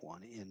US. I did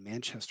one in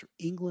Manchester,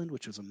 England,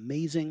 which was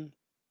amazing.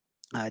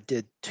 I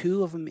did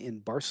two of them in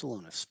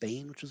Barcelona,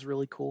 Spain, which was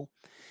really cool.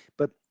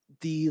 But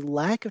the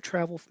lack of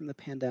travel from the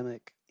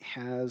pandemic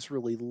has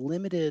really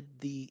limited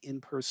the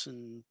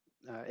in-person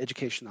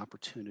education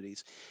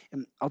opportunities.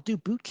 And I'll do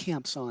boot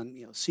camps on,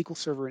 SQL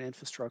Server and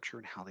infrastructure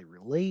and how they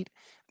relate,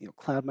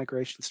 cloud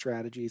migration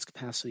strategies,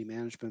 capacity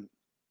management.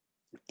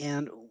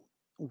 And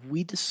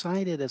we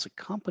decided as a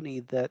company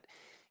that,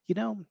 you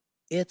know,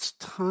 it's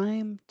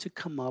time to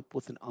come up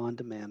with an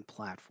on-demand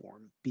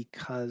platform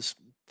because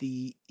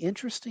the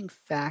interesting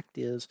fact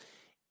is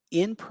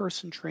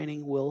in-person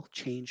training will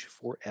change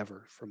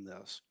forever from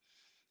this.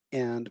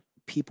 And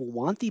people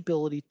want the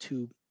ability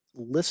to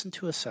listen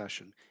to a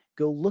session,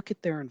 go look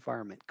at their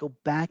environment, go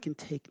back and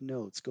take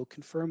notes, go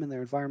confirm in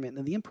their environment.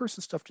 And the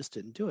in-person stuff just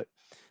didn't do it.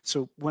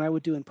 So when I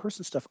would do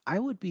in-person stuff, I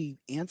would be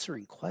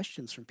answering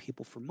questions from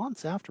people for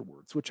months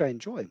afterwards, which I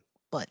enjoy,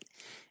 but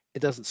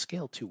it doesn't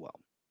scale too well.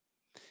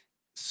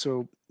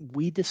 So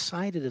we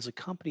decided as a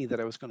company that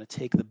I was going to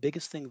take the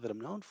biggest thing that I'm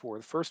known for.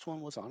 The first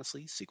one was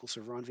honestly SQL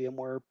Server on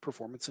VMware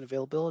performance and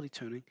availability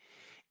tuning,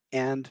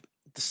 and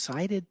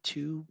decided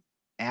to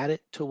add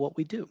it to what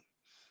we do.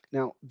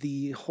 Now,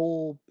 the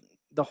whole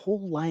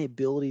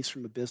liabilities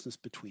from a business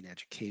between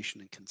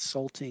education and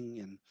consulting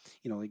and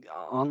like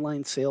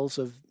online sales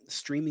of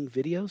streaming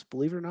videos,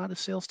 believe it or not, is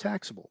sales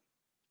taxable.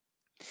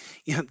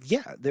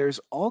 Yeah, there's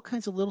all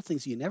kinds of little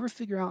things you never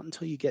figure out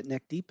until you get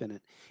neck deep in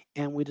it.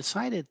 And we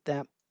decided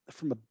that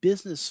from a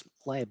business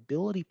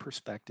liability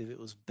perspective, it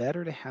was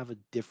better to have a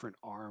different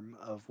arm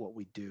of what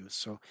we do.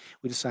 So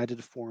we decided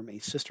to form a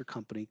sister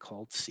company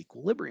called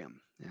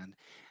Sequilibrium and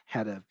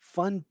had a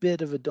fun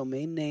bit of a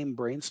domain name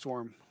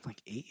brainstorm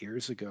like 8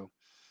 years ago,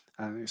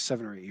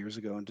 7 or 8 years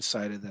ago, and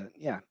decided that,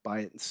 yeah, buy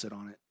it and sit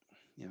on it.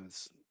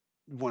 It's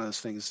one of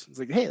those things. It's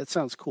like, hey, that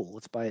sounds cool.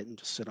 Let's buy it and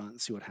just sit on it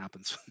and see what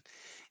happens.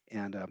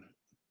 And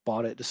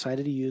bought it,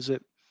 decided to use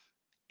it,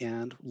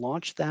 and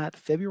launched that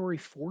February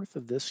 4th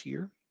of this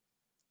year.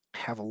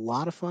 Have a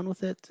lot of fun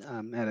with it.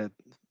 Had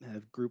a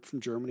group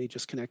from Germany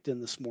just connected in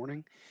this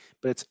morning,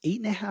 but it's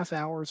 8.5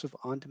 hours of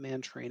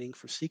on-demand training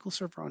for SQL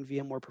Server on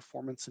VMware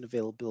performance and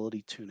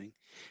availability tuning.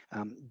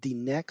 The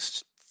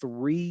next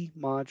three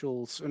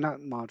modules, or not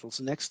modules,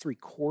 the next three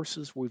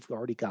courses we've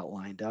already got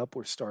lined up.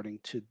 We're starting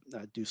to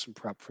do some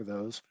prep for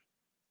those.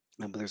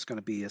 There's going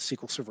to be a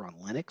SQL Server on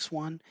Linux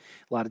one.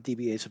 A lot of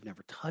DBAs have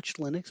never touched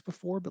Linux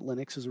before, but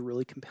Linux is a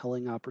really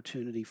compelling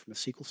opportunity from a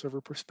SQL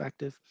Server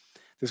perspective.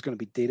 There's going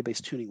to be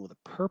database tuning with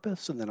a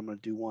purpose, and then I'm going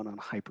to do one on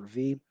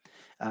Hyper-V.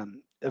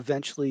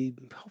 Eventually,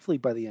 hopefully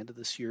by the end of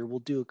this year, we'll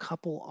do a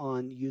couple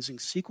on using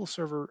SQL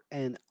Server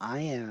and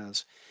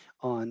IaaS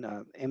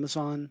on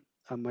Amazon,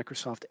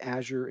 Microsoft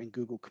Azure, and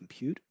Google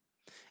Compute.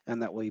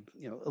 And that way,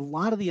 a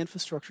lot of the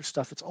infrastructure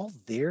stuff, it's all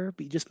there,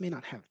 but you just may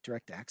not have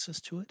direct access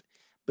to it,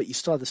 but you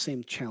still have the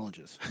same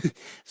challenges.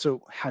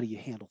 So how do you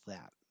handle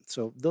that?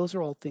 So those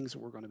are all things that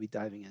we're going to be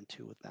diving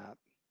into with that.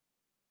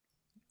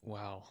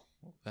 Wow,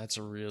 that's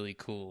really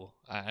cool.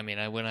 I mean,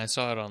 when I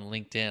saw it on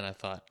LinkedIn, I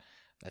thought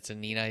that's a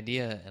neat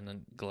idea, and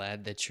I'm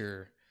glad that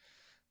you're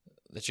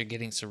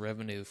getting some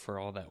revenue for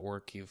all that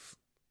work you've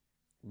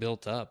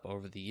built up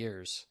over the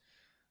years.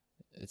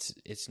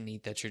 It's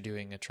neat that you're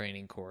doing a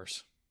training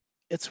course.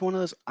 It's one of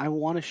those, I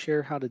want to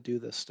share how to do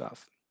this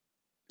stuff.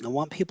 I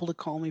want people to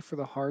call me for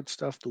the hard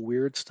stuff, the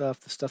weird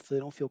stuff, the stuff they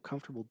don't feel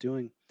comfortable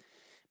doing.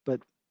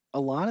 But a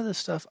lot of this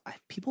stuff,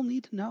 people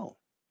need to know.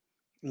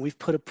 And we've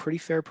put a pretty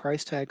fair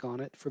price tag on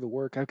it for the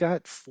work. I've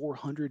got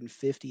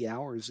 450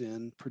 hours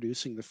in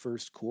producing the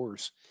first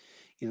course.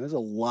 There's a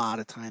lot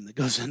of time that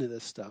goes into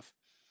this stuff,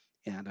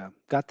 and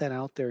got that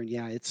out there. And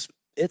yeah,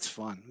 it's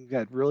fun. We've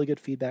got really good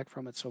feedback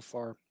from it so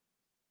far.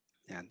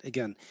 And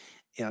again,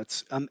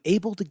 it's I'm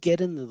able to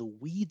get into the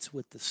weeds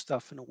with this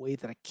stuff in a way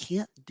that I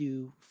can't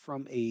do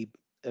from a,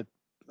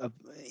 a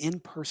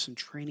in-person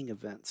training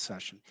event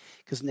session,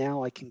 because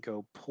now I can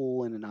go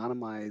pull and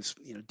anonymize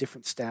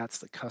different stats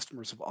that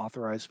customers have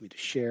authorized me to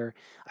share.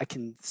 I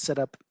can set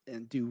up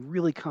and do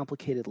really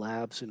complicated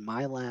labs in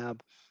my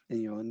lab,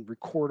 and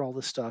record all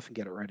this stuff and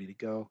get it ready to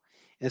go.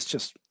 It's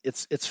just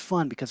it's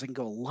fun because I can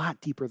go a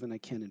lot deeper than I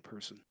can in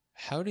person.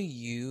 How do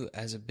you,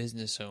 as a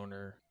business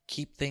owner,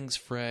 keep things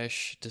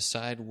fresh,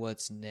 decide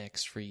what's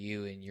next for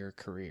you in your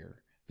career?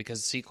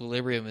 Because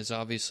Sequilibrium is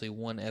obviously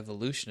one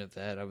evolution of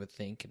that, I would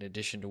think, in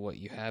addition to what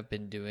you have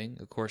been doing.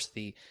 Of course,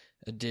 the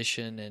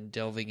addition and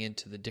delving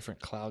into the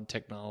different cloud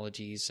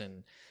technologies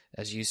and,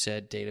 as you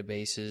said,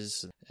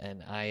 databases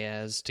and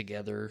IaaS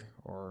together,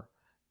 or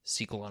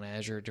SQL on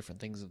Azure, different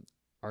things,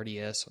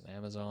 RDS on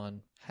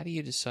Amazon. How do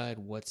you decide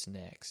what's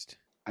next?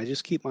 I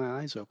just keep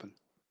my eyes open.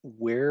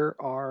 Where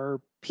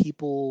are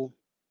people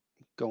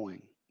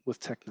going with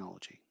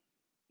technology?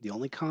 The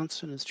only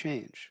constant is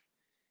change.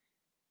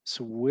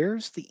 So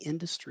where's the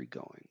industry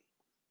going?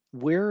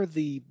 Where are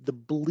the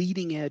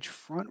bleeding edge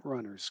front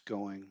runners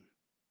going?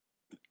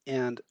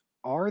 And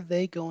are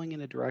they going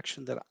in a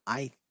direction that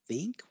I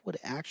think would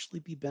actually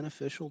be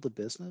beneficial to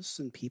business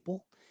and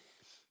people?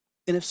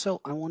 And if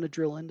so, I want to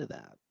drill into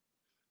that.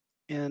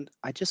 And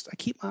I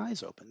keep my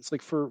eyes open. It's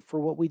like for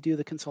what we do,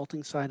 the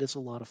consulting side is a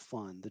lot of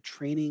fun. The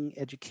training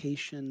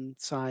education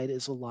side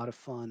is a lot of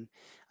fun.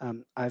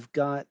 I've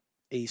got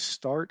a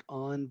start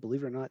on,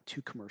 believe it or not,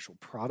 two commercial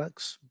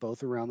products,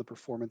 both around the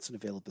performance and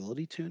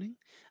availability tuning.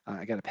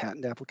 I got a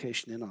patent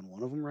application in on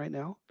one of them right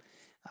now.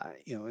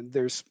 And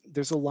there's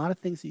a lot of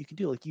things that you can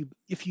do. Like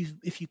if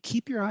you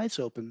keep your eyes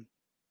open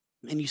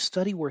and you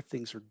study where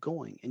things are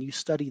going and you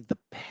study the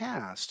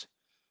past,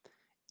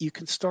 you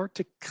can start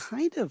to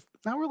kind of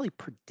not really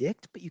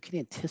predict, but you can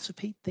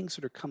anticipate things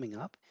that are coming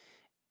up.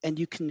 And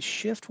you can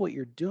shift what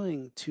you're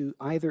doing to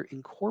either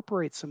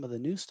incorporate some of the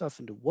new stuff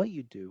into what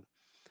you do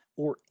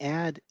or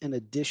add an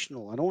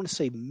additional, I don't want to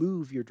say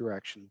move your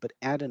direction, but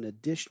add an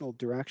additional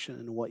direction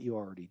in what you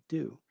already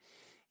do.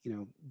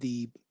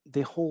 The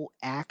whole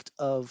act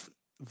of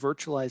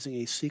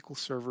virtualizing a SQL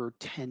server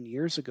 10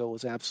 years ago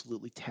was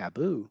absolutely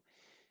taboo.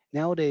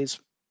 Nowadays,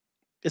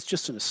 it's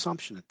just an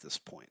assumption at this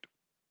point.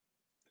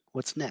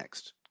 What's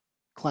next?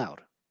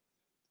 Cloud.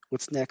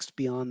 What's next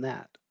beyond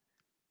that?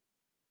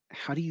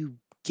 How do you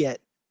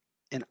get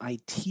an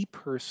IT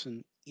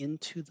person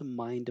into the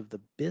mind of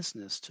the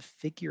business to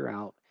figure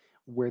out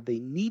where they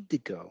need to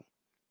go?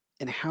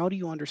 And how do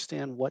you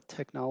understand what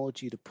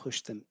technology to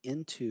push them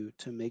into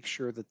to make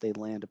sure that they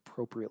land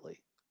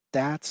appropriately?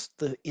 That's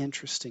the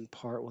interesting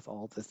part with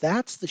all this.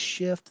 That's the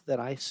shift that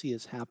I see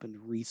has happened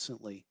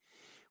recently,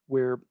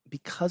 where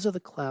because of the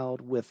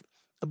cloud, with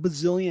a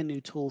bazillion new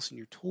tools in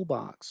your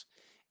toolbox,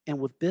 and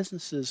with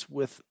businesses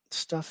with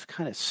stuff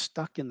kind of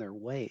stuck in their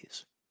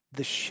ways,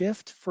 the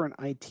shift for an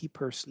IT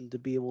person to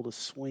be able to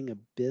swing a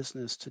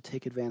business to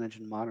take advantage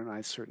and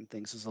modernize certain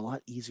things is a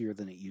lot easier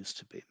than it used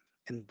to be.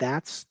 And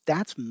that's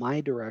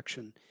my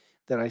direction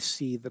that I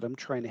see that I'm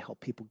trying to help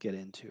people get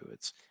into.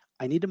 It's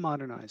I need to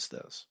modernize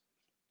those.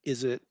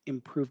 Is it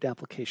improved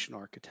application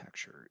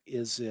architecture?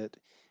 Is it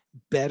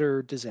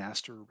better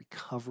disaster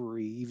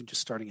recovery, even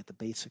just starting at the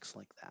basics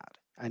like that?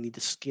 I need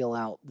to scale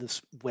out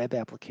this web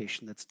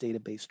application that's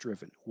database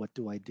driven. What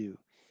do I do?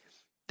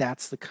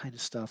 That's the kind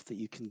of stuff that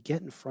you can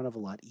get in front of a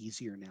lot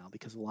easier now,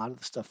 because a lot of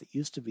the stuff that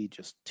used to be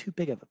just too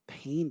big of a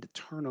pain to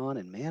turn on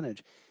and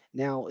manage,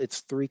 now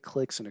it's 3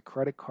 clicks and a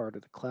credit card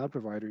at a cloud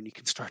provider and you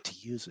can start to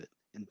use it.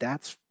 And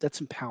that's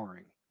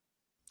empowering.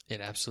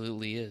 It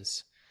absolutely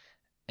is.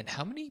 And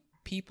how many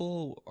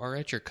people are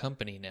at your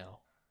company now?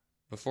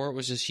 Before it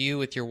was just you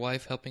with your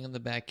wife helping on the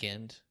back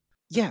end.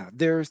 Yeah,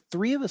 there's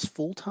 3 of us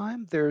full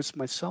time. There's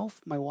myself,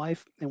 my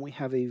wife, and we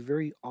have a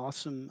very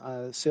awesome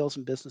sales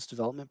and business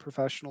development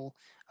professional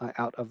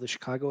out of the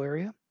Chicago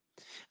area.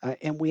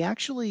 And we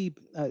actually,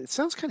 it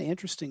sounds kind of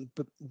interesting,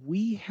 but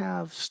we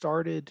have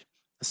started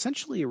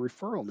essentially a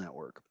referral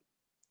network.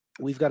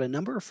 We've got a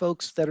number of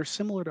folks that are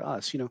similar to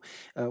us,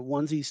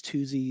 onesies,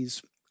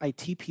 twosies,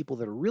 IT people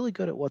that are really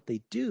good at what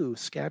they do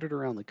scattered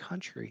around the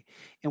country.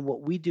 And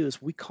what we do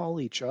is we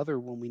call each other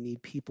when we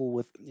need people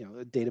with,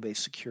 a database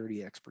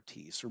security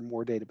expertise or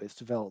more database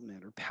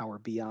development or Power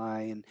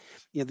BI and,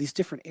 these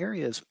different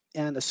areas.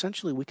 And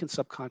essentially we can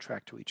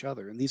subcontract to each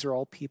other. And these are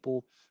all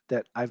people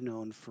that I've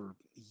known for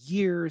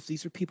years.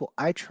 These are people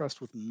I trust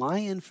with my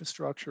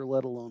infrastructure,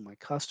 let alone my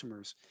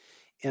customers.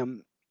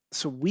 And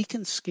so we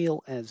can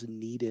scale as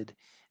needed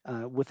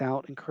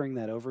without incurring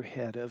that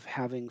overhead of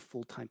having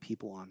full-time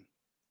people on.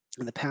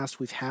 In the past,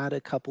 we've had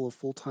a couple of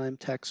full-time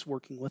techs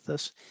working with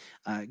us,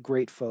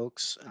 great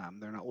folks.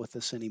 They're not with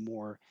us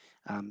anymore,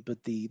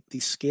 but the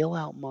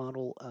scale-out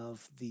model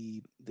of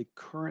the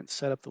current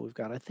setup that we've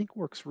got, I think,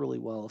 works really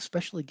well,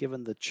 especially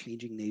given the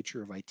changing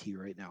nature of IT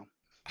right now.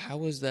 How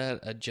was that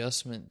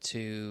adjustment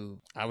to?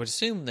 I would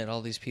assume that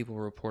all these people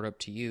report up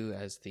to you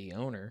as the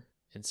owner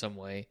in some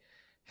way.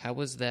 How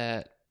was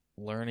that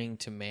learning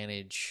to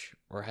manage,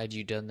 or had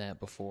you done that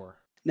before?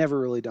 Never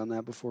really done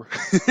that before.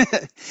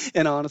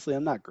 And honestly,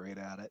 I'm not great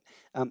at it.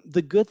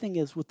 The good thing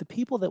is with the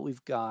people that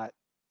we've got,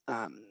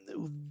 um,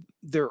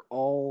 they're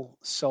all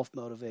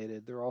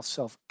self-motivated, they're all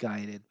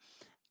self-guided.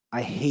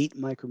 I hate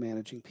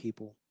micromanaging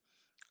people.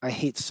 I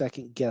hate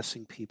second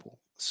guessing people.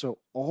 So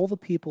all the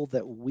people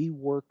that we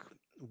work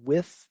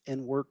with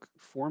and work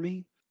for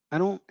me, I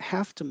don't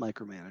have to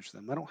micromanage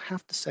them. I don't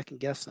have to second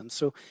guess them.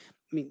 So,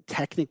 I mean,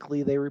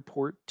 technically they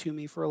report to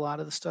me for a lot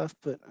of the stuff,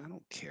 but I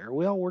don't care.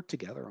 We all work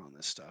together on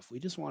this stuff. We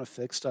just want to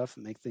fix stuff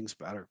and make things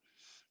better.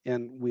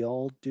 And we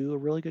all do a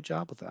really good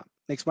job with that.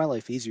 Makes my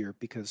life easier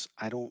because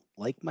I don't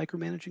like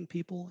micromanaging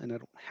people and I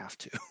don't have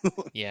to.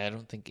 Yeah, I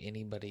don't think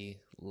anybody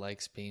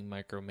likes being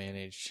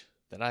micromanaged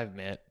that I've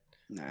met.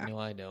 Nah, No,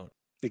 I don't.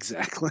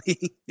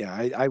 exactly. Yeah,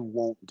 I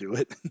won't do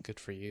it. Good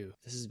for you.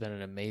 This has been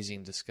an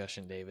amazing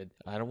discussion, David.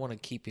 I don't want to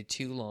keep you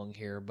too long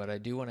here, but I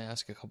do want to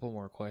ask a couple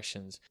more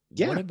questions. What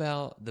Yeah.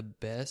 about the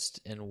best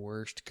and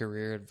worst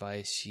career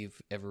advice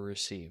you've ever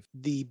received?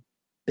 The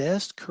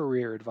best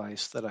career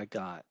advice that I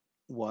got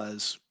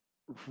was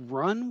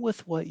run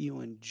with what you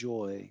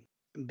enjoy,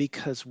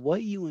 because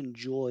what you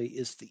enjoy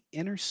is the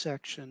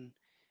intersection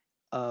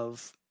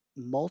of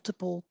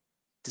multiple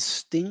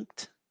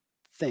distinct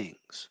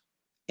things.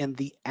 And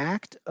the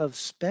act of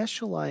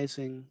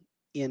specializing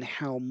in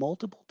how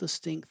multiple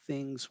distinct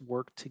things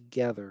work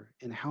together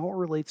and how it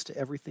relates to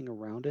everything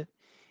around it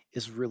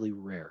is really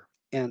rare.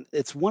 And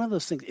it's one of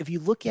those things, if you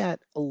look at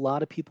a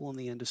lot of people in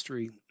the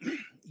industry,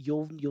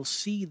 you'll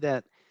see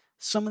that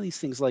some of these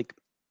things, like,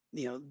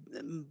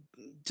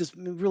 just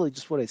really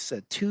just what I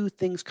said, two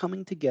things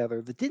coming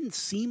together that didn't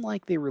seem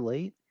like they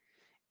relate,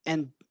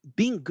 and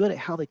being good at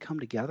how they come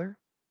together,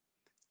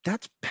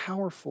 that's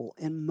powerful.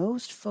 And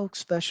most folks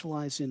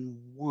specialize in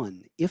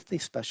one, if they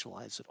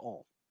specialize at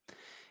all.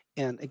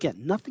 And again,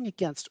 nothing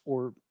against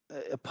or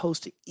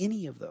opposed to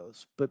any of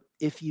those. But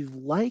if you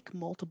like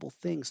multiple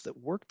things that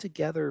work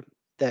together,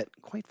 that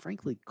quite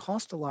frankly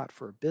cost a lot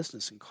for a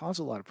business and cause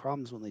a lot of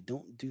problems when they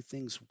don't do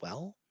things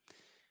well,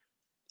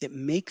 it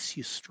makes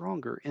you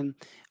stronger. And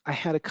I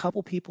had a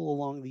couple people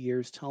along the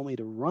years tell me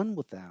to run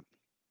with that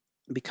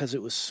because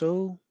it was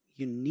so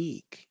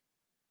unique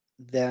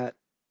that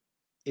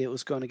it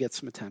was going to get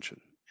some attention.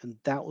 And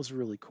that was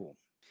really cool.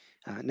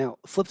 Now,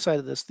 flip side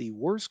of this, the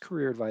worst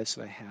career advice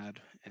that I had,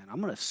 and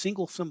I'm going to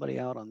single somebody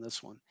out on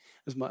this one,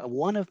 was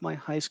one of my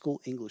high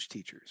school English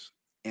teachers.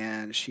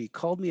 And she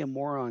called me a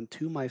moron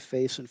to my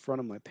face in front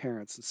of my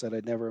parents and said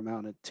I'd never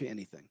amounted to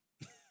anything.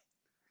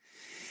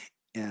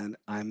 And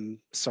I'm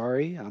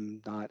sorry,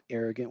 I'm not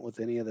arrogant with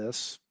any of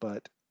this,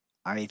 but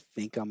I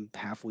think I'm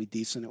halfway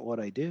decent at what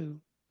I do,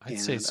 I'd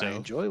say and I so.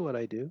 enjoy what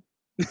I do.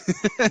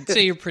 I'd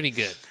say you're pretty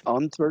good.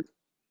 On toward,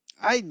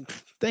 I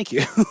thank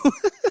you.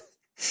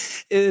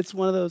 It's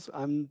one of those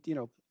I'm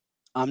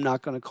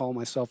not going to call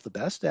myself the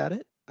best at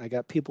it. I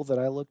got people that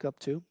I look up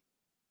to,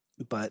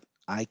 but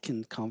I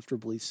can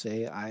comfortably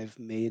say I've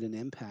made an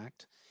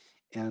impact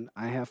and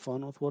I have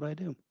fun with what I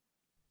do.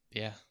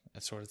 Yeah,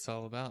 that's what it's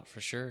all about for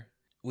sure.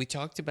 We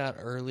talked about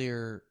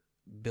earlier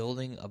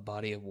building a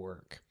body of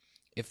work.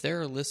 If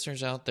there are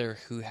listeners out there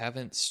who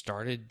haven't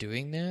started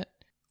doing that,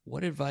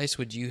 what advice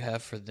would you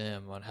have for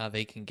them on how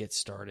they can get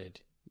started?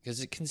 Because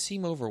it can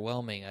seem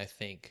overwhelming, I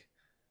think,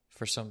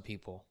 for some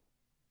people.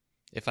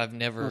 If I've Well,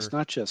 it's never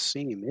not just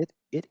seem, it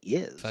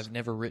if I've is.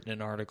 never written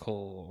an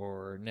article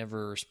or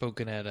never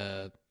spoken at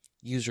a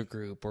user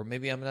group, or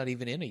maybe I'm not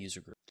even in a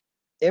user group.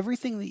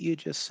 Everything that you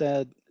just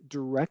said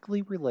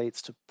directly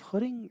relates to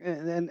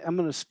and I'm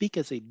going to speak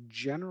as a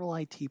general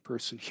IT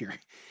person here.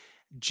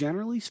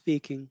 Generally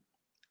speaking,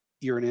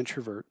 you're an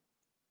introvert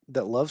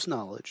that loves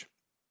knowledge,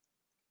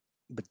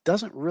 but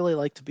doesn't really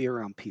like to be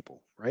around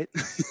people, right?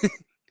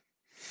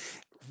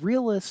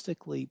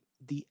 Realistically,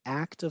 the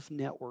act of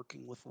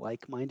networking with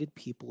like-minded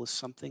people is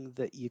something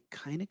that you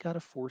kind of got to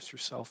force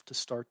yourself to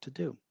start to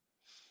do.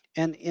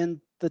 And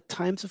in the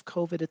times of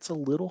COVID, it's a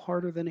little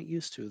harder than it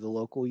used to. The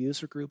local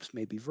user groups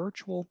may be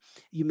virtual.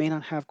 You may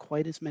not have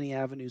quite as many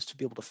avenues to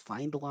be able to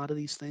find a lot of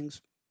these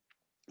things,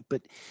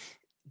 but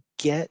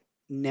get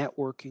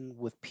networking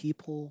with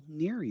people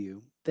near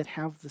you that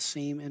have the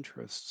same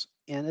interests.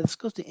 And this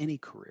goes to any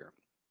career.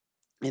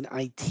 In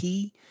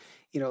IT,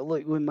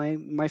 like when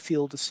my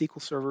field is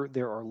SQL Server,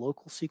 there are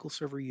local SQL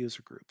Server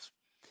user groups.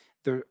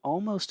 There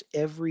almost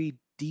every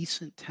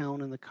decent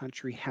town in the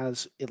country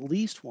has at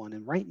least one,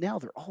 and right now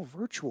they're all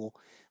virtual.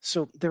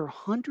 So there are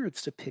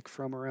hundreds to pick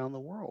from around the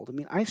world. I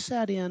mean, I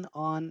sat in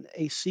on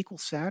a SQL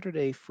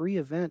Saturday free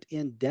event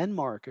in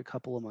Denmark a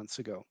couple of months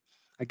ago.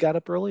 I got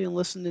up early and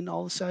listened in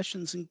all the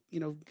sessions and,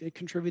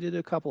 contributed to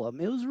a couple of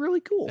them. It was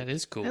really cool. That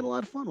is I had a cool.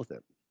 lot of fun with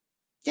it.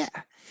 Yeah.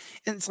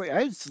 And it's like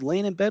I was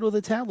laying in bed with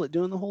a tablet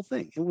doing the whole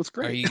thing. It was Are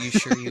great. you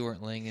sure you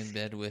weren't laying in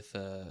bed with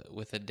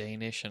a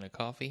Danish and a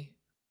coffee?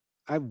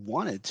 I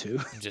wanted to.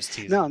 I'm just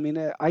No, teasing. I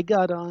mean, I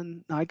got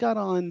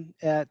on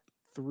at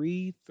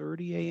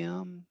 3:30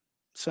 a.m.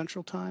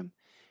 Central Time,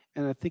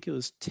 and I think it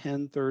was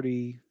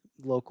 10:30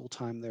 local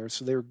time there.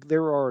 So they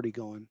were already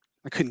going.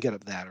 I couldn't get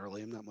up that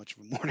early. I'm not much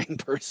of a morning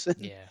person.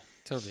 Yeah,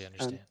 totally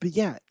understand. But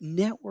yeah,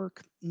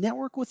 network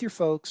with your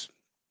folks,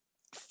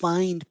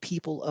 find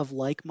people of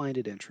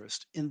like-minded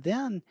interest, and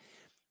then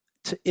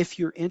if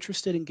you're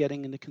interested in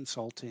getting into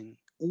consulting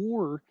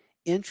or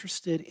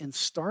interested in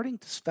starting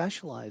to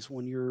specialize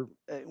when you're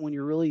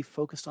really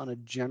focused on a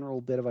general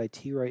bit of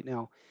IT right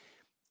now,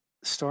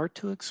 start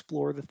to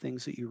explore the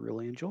things that you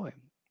really enjoy.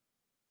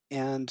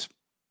 And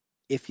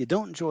if you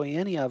don't enjoy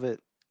any of it,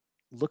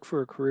 look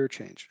for a career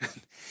change.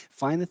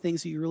 Find the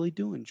things that you really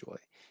do enjoy.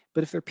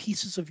 But if there are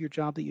pieces of your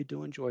job that you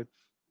do enjoy,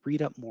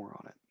 read up more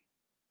on it.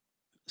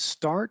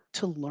 Start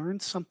to learn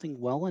something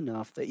well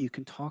enough that you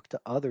can talk to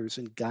others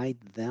and guide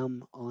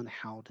them on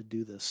how to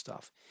do this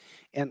stuff.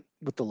 And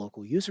with the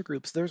local user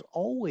groups, there's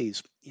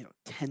always,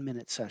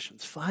 10-minute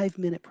sessions,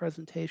 5-minute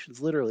presentations.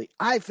 Literally,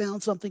 I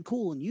found something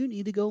cool and you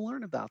need to go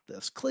learn about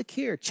this. Click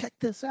here, check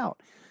this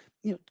out.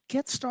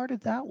 Get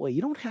started that way.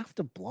 You don't have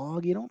to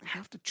blog, you don't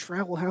have to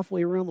travel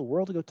halfway around the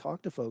world to go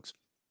talk to folks.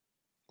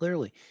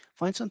 Literally,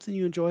 find something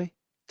you enjoy,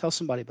 tell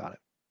somebody about it.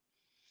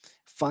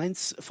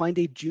 Find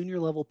a junior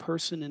level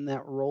person in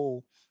that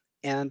role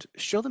and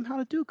show them how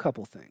to do a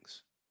couple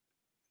things.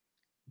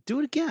 Do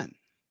it again.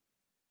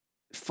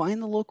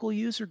 Find the local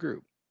user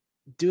group.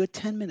 Do a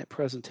 10-minute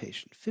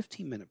presentation,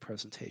 15-minute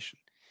presentation.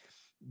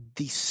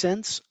 The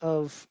sense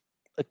of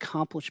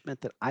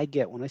accomplishment that I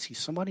get when I see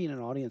somebody in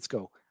an audience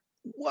go,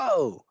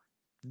 "Whoa,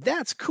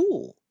 that's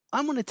cool.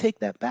 I'm going to take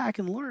that back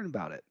and learn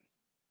about it."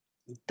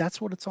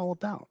 That's what it's all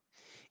about.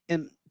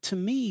 And to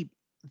me,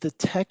 the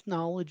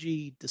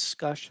technology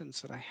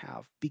discussions that I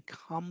have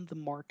become the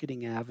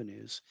marketing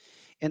avenues.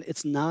 And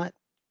it's not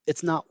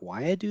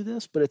why I do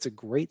this, but it's a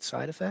great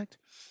side effect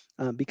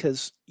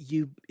because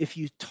if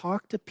you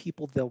talk to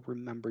people, they'll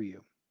remember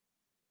you.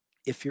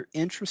 If you're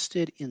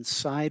interested in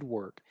side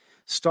work,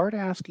 start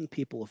asking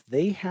people if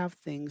they have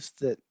things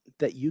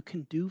that you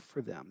can do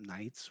for them,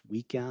 nights,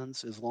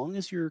 weekends, as long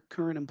as your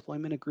current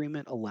employment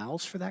agreement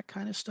allows for that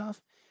kind of stuff,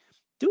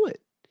 do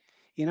it.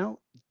 You know,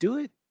 do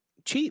it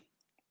cheap.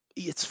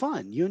 It's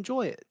fun. You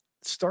enjoy it.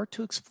 Start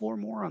to explore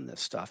more on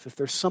this stuff. If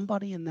there's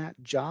somebody in that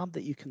job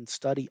that you can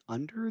study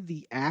under,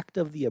 the act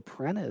of the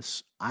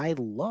apprentice, I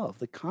love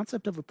the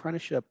concept of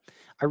apprenticeship.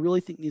 I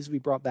really think needs to be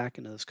brought back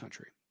into this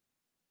country.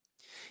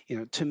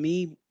 To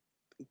me,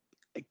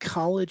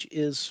 college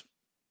is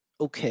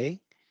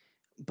okay,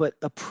 but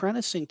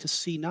apprenticing to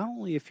see not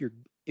only if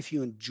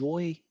you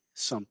enjoy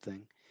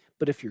something,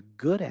 but if you're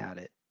good at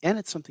it and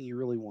it's something you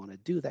really want to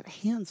do, that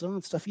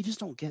hands-on stuff you just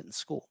don't get in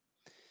school.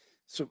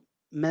 So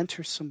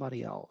mentor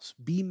somebody else,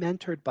 be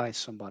mentored by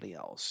somebody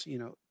else,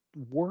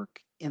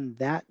 work in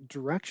that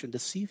direction to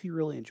see if you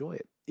really enjoy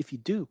it. If you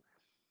do,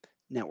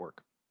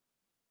 network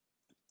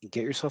and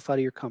get yourself out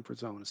of your comfort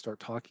zone and start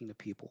talking to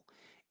people.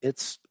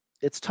 It's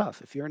it's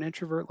tough. If you're an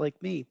introvert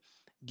like me,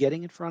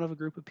 getting in front of a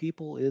group of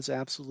people is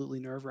absolutely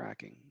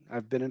nerve-wracking.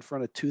 I've been in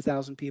front of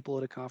 2,000 people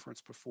at a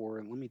conference before,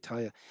 and let me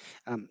tell you,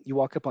 you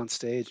walk up on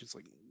stage, it's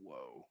like,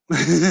 whoa,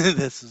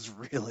 this is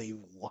really I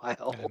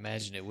wild.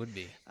 imagine it would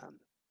be. Um,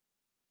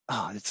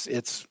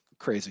 it's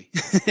crazy.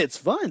 It's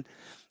fun.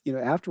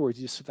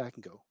 Afterwards you sit back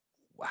and go,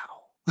 wow.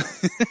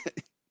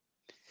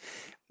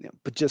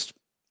 But just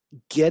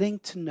getting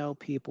to know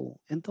people,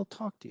 and they'll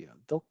talk to you.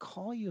 They'll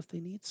call you if they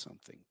need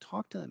something.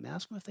 Talk to them,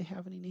 ask them if they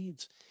have any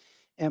needs,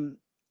 and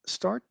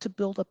start to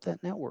build up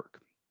that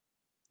network.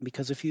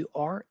 Because if you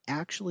are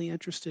actually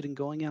interested in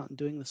going out and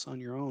doing this on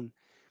your own,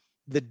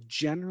 the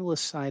generalist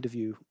side of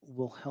you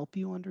will help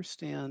you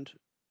understand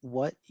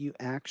what you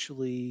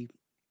actually,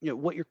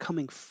 what you're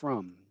coming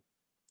from.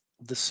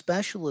 The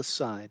specialist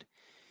side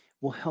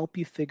will help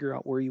you figure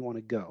out where you want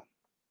to go.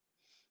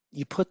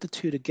 You put the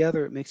two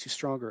together, it makes you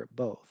stronger at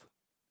both.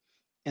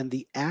 And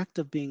the act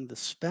of being the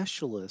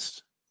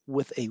specialist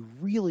with a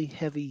really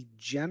heavy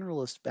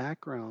generalist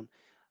background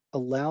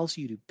allows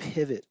you to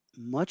pivot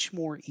much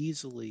more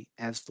easily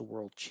as the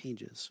world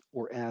changes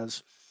or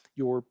as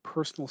your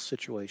personal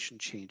situation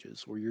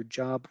changes or your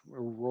job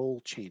or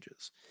role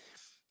changes,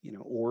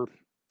 or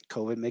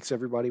COVID makes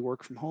everybody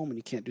work from home and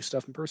you can't do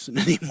stuff in person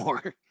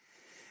anymore.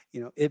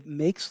 It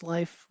makes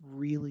life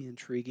really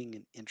intriguing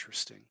and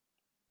interesting.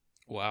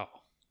 Wow.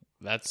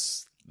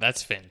 That's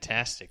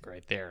fantastic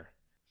right there.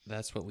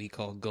 That's what we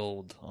call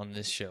gold on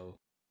this show.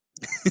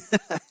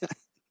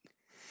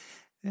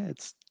 Yeah,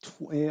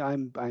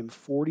 I'm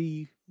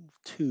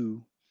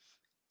 42,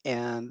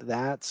 and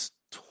that's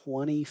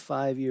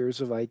 25 years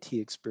of IT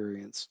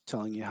experience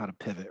telling you how to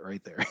pivot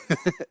right there.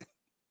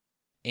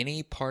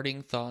 Any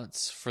parting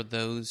thoughts for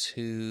those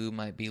who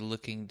might be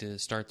looking to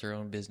start their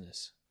own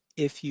business?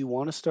 If you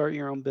want to start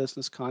your own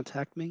business,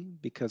 contact me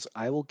because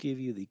I will give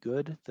you the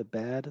good, the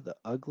bad, the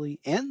ugly,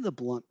 and the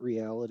blunt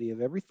reality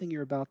of everything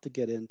you're about to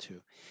get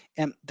into.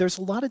 And there's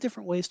a lot of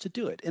different ways to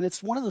do it. And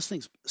it's one of those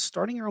things,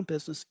 starting your own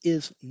business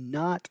is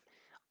not,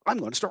 I'm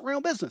going to start my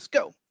own business,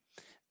 go.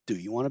 Do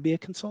you want to be a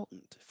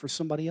consultant for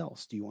somebody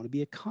else? Do you want to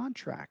be a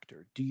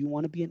contractor? Do you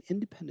want to be an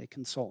independent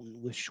consultant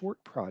with short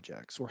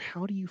projects? Or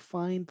how do you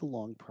find the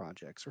long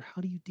projects? Or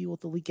how do you deal with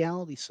the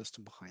legality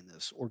system behind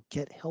this? Or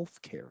get health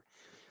care?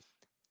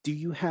 Do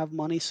you have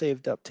money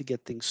saved up to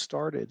get things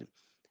started?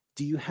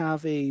 Do you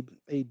have a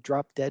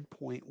drop dead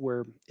point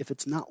where if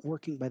it's not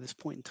working by this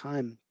point in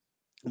time,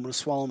 I'm going to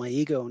swallow my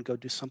ego and go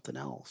do something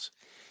else?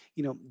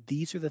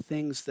 These are the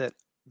things that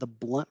the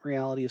blunt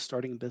reality of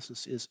starting a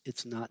business is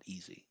it's not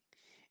easy.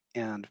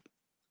 And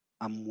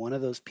I'm one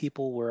of those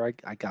people where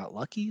I got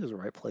lucky, it was the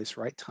right place,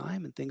 right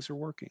time, and things are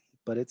working.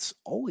 But it's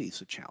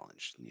always a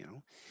challenge.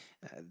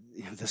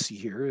 This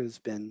year has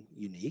been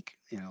unique.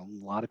 A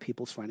lot of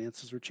people's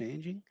finances are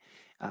changing.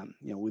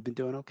 We've been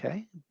doing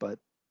okay, but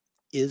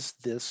is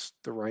this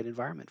the right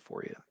environment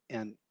for you?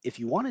 And if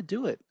you want to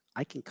do it,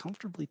 I can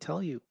comfortably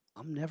tell you,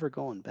 I'm never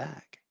going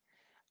back.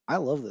 I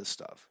love this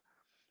stuff,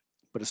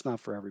 but it's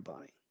not for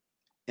everybody.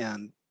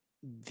 And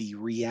the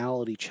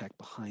reality check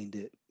behind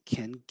it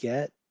can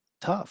get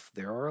tough.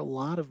 There are a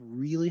lot of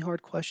really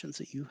hard questions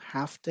that you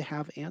have to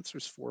have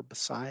answers for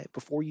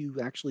before you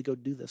actually go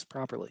do this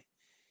properly.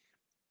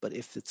 But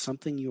if it's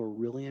something you're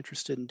really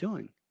interested in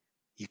doing,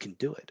 you can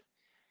do it.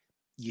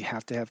 You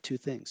have to have two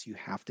things. You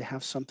have to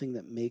have something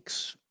that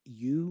makes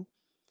you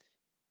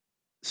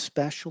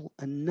special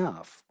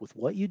enough with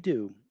what you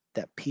do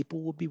that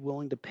people will be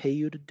willing to pay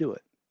you to do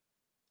it.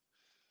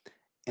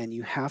 And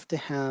you have to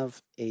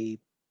have a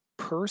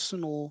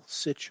personal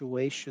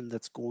situation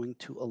that's going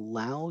to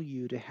allow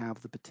you to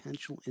have the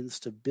potential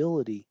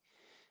instability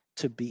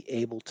to be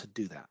able to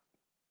do that.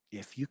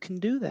 If you can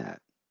do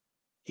that,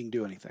 you can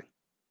do anything.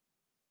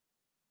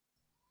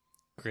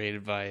 Great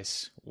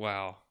advice.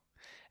 Wow.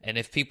 And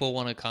if people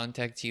want to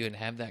contact you and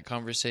have that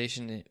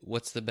conversation,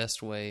 what's the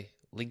best way?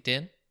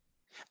 LinkedIn?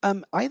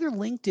 Either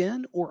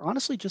LinkedIn or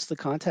honestly just the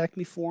contact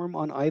me form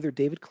on either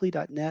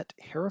davidklee.net,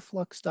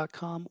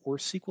 heraflux.com, or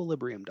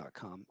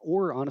sequilibrium.com,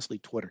 or honestly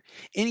Twitter.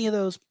 Any of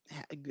those,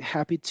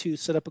 happy to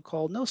set up a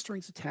call. No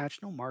strings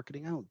attached, no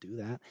marketing. I don't do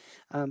that.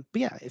 But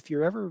yeah, if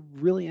you're ever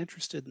really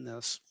interested in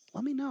this,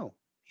 let me know.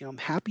 I'm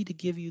happy to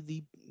give you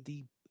the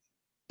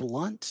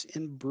blunt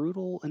and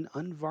brutal and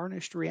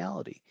unvarnished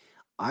reality.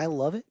 I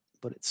love it,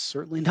 but it's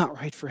certainly not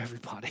right for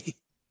everybody.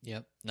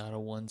 Yep, not a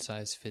one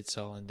size fits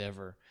all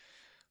endeavor.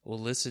 Well,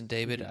 listen,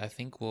 David, Mhm. I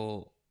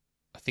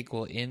think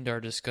we'll end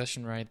our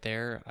discussion right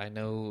there. I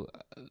know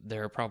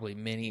there are probably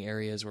many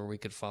areas where we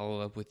could follow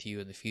up with you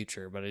in the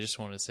future, but I just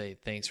want to say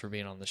thanks for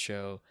being on the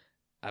show.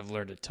 I've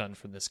learned a ton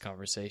from this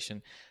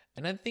conversation,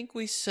 and I think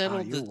we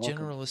settled the You're welcome.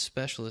 generalist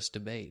specialist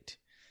debate.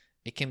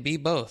 It can be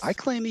both. I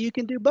claim that you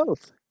can do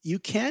both. You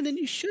can and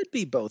you should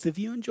be both. If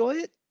you enjoy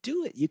it,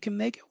 do it. You can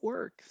make it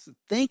work. So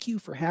thank you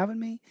for having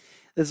me.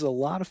 This is a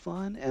lot of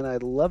fun, and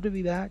I'd love to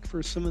be back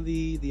for some of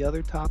the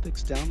other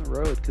topics down the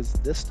road because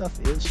this stuff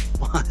is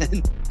fun.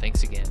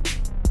 Thanks again.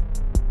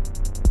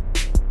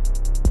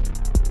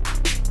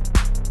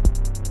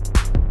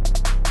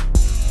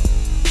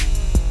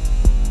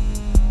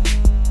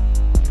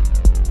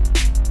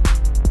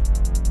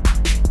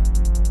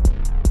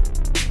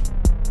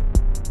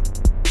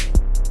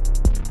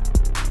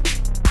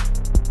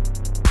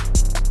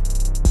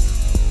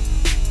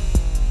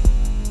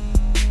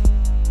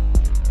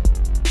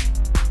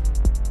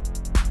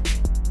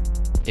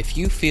 If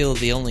you feel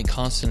the only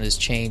constant is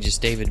change, as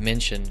David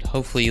mentioned,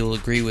 hopefully you'll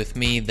agree with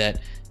me that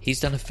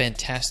he's done a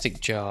fantastic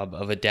job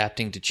of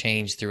adapting to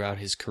change throughout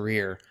his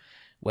career,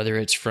 whether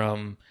it's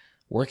from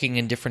working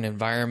in different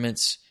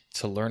environments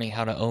to learning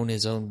how to own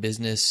his own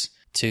business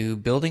to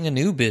building a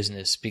new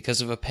business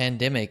because of a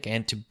pandemic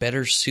and to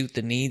better suit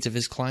the needs of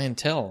his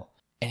clientele.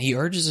 And he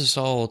urges us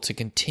all to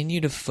continue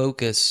to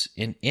focus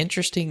in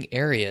interesting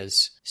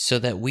areas so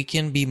that we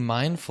can be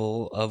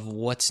mindful of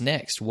what's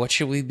next. What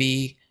should we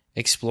be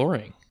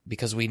exploring?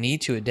 Because we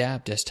need to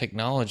adapt as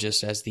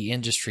technologists as the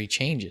industry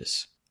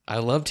changes. I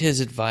loved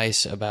his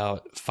advice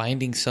about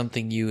finding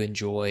something you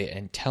enjoy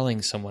and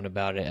telling someone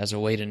about it as a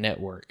way to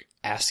network.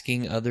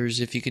 Asking others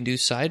if you can do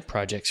side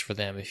projects for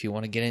them if you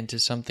want to get into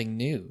something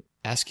new.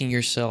 Asking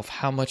yourself,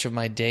 how much of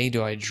my day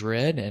do I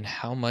dread and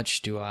how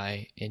much do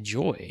I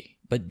enjoy?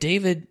 But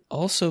David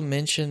also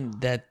mentioned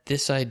that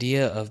this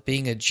idea of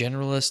being a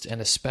generalist and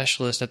a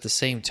specialist at the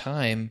same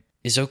time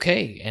is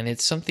okay, and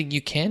it's something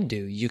you can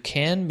do. You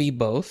can be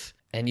both,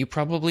 and you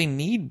probably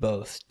need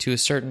both to a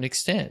certain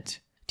extent.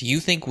 Do you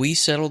think we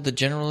settled the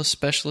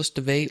generalist-specialist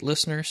debate,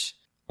 listeners?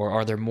 Or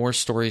are there more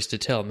stories to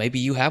tell? Maybe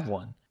you have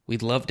one.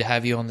 We'd love to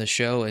have you on the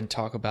show and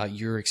talk about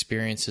your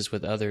experiences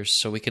with others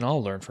so we can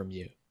all learn from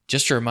you.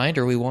 Just a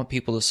reminder, we want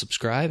people to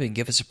subscribe and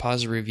give us a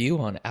positive review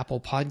on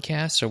Apple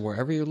Podcasts or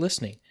wherever you're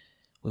listening.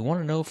 We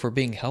want to know if we're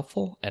being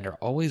helpful and are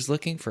always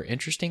looking for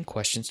interesting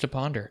questions to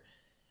ponder.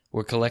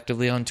 We're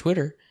collectively on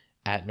Twitter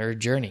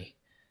 @NerdJourney.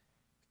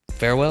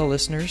 Farewell,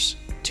 listeners.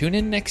 Tune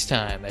in next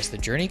time as the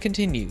journey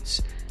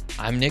continues.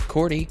 I'm Nick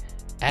Cordy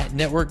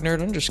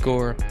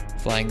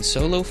 @NetworkNerd_, flying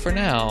solo for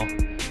now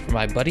for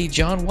my buddy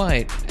John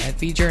White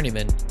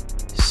 @VJourneyman,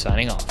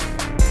 signing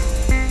off.